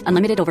 $15 per month.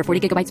 Unlimited over 40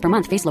 gigabytes per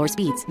month. Face lower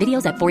speeds.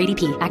 Videos at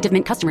 480p. Active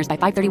Mint customers by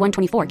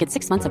 531.24 get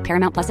 6 months of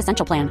Paramount Plus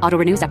Essential Plan. Auto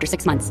renews after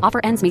 6 months. Offer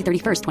ends May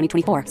 31st,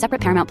 2024.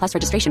 Separate Paramount Plus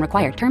registration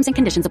required. Terms and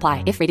conditions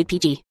apply if rated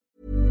PG.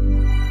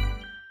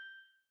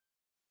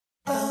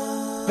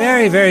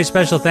 Very, very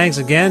special thanks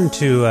again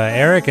to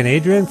Eric and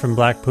Adrian from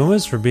Black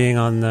Pumas for being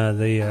on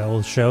the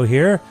old show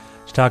here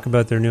to talk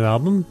about their new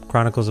album,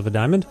 Chronicles of a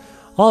Diamond.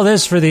 All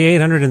this for the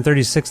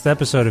 836th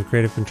episode of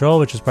Creative Control,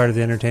 which is part of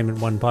the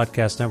Entertainment One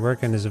podcast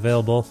network and is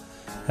available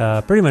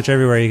pretty much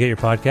everywhere you get your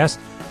podcast.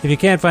 If you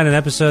can't find an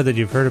episode that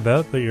you've heard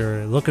about, but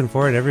you're looking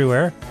for it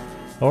everywhere,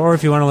 or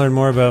if you want to learn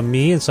more about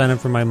me and sign up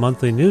for my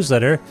monthly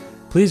newsletter,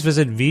 please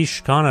visit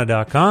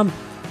vishkhanna.com.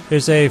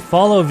 There's a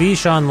follow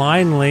Vish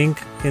online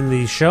link in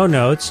the show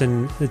notes,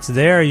 and it's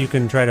there. You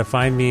can try to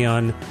find me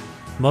on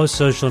most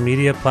social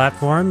media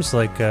platforms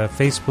like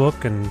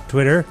Facebook and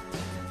Twitter,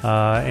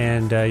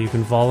 and you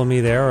can follow me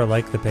there or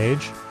like the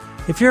page.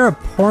 If you're a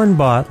porn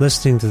bot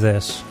listening to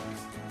this,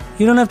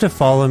 you don't have to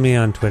follow me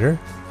on Twitter.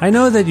 I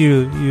know that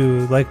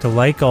you like to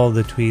like all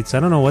the tweets.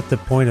 I don't know what the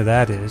point of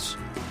that is.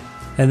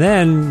 And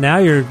then now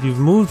you've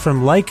moved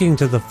from liking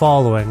to the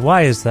following.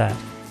 Why is that?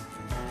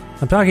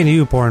 I'm talking to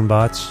you, porn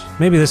bots.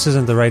 Maybe this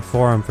isn't the right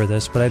forum for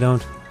this, but I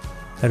don't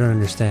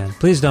understand.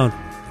 Please don't.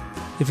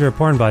 If you're a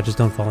porn bot, just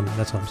don't follow me.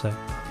 That's what I'm saying.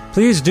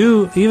 please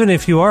do, even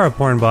if you are a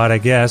porn bot, I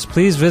guess,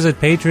 please visit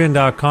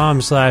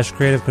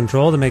patreon.com/creative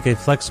control to make a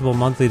flexible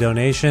monthly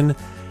donation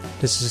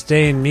to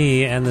sustain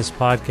me and this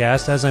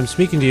podcast. As I'm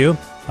speaking to you,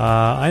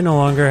 I no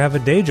longer have a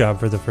day job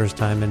for the first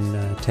time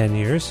in 10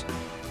 years.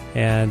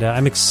 And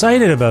I'm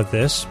excited about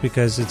this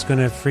because it's going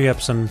to free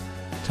up some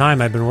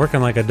time. I've been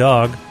working like a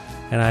dog,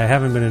 and I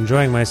haven't been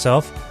enjoying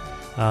myself.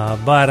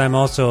 But I'm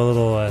also a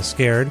little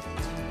scared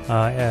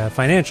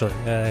financially.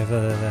 I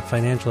have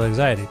financial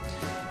anxiety.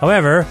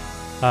 However,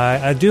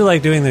 I do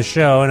like doing this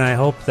show, and I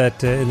hope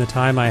that in the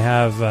time I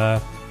have,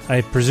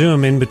 I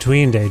presume in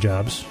between day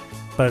jobs,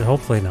 but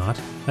hopefully not.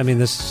 I mean,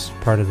 this is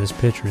part of this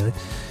pitch, really.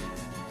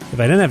 If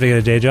I didn't have to get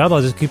a day job,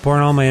 I'll just keep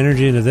pouring all my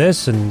energy into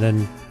this and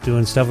then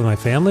doing stuff with my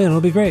family, and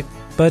it'll be great.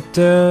 But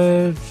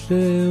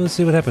let's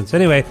see what happens.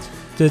 Anyway,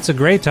 it's a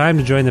great time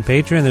to join the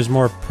Patreon. There's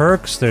more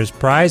perks. There's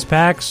prize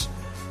packs.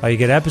 You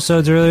get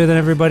episodes earlier than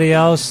everybody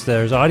else.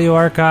 There's audio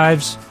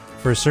archives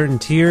for certain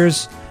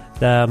tiers.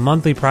 The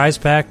monthly prize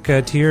pack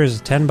tier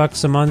is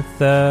 $10 a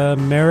month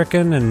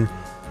American, and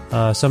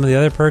some of the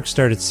other perks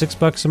start at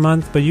 $6 a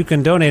month. But you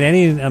can donate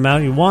any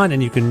amount you want,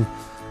 and you can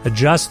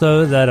adjust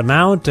that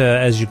amount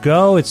as you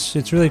go. It's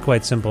really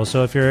quite simple.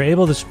 So if you're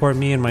able to support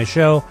me and my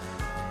show,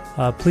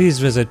 please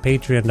visit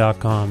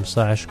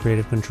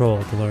patreon.com/creative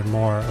control to learn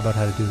more about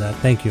how to do that.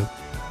 Thank you.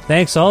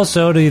 Thanks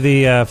also to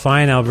the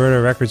fine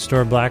Alberta record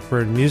store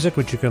Blackbird Music,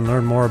 which you can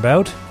learn more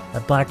about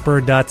at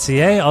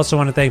blackbird.ca. Also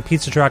want to thank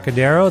Pizza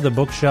Trocadero, the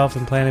Bookshelf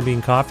and Planet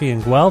Bean Coffee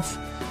in Guelph,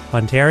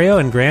 Ontario,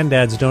 and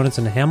Granddad's Donuts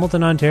in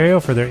Hamilton, Ontario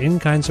for their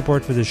in-kind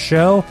support for the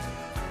show.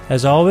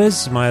 As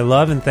always, my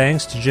love and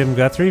thanks to Jim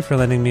Guthrie for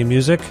lending me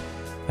music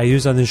I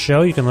use on this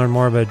show. You can learn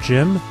more about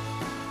Jim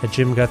at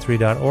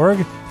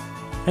jimguthrie.org.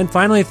 And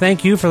finally,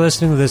 thank you for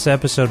listening to this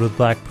episode with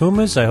Black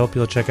Pumas. I hope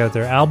you'll check out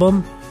their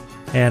album,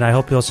 and I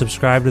hope you'll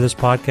subscribe to this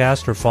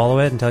podcast or follow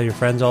it and tell your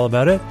friends all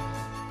about it.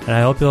 And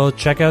I hope you'll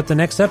check out the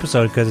next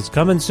episode because it's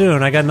coming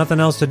soon. I got nothing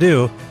else to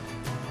do.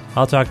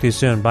 I'll talk to you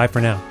soon. Bye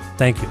for now.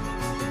 Thank you.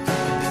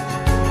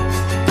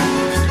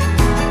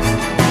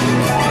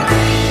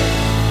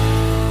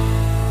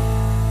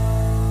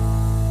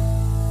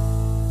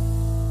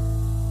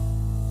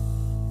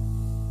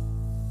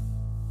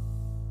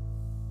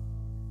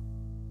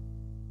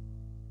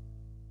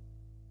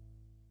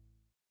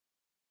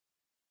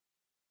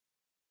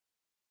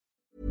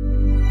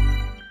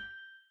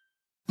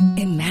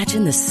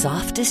 Imagine the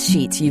softest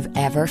sheets you've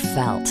ever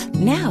felt.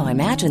 Now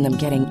imagine them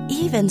getting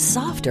even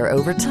softer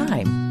over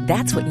time.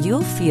 That's what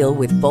you'll feel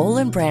with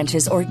Boll &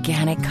 Branch's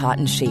organic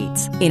cotton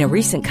sheets. In a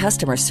recent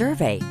customer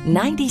survey,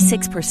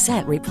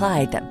 96%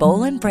 replied that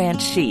Boll &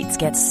 Branch sheets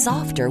get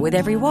softer with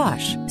every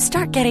wash.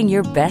 Start getting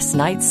your best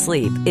night's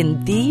sleep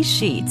in these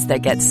sheets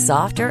that get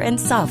softer and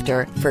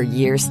softer for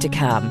years to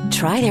come.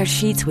 Try their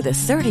sheets with a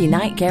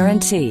 30-night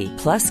guarantee.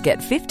 Plus, get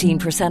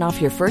 15% off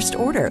your first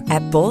order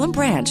at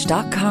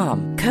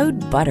bollandbranch.com. Code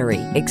BUTTERY.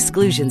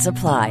 Exclusions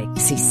apply.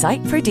 See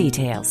site for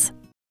details.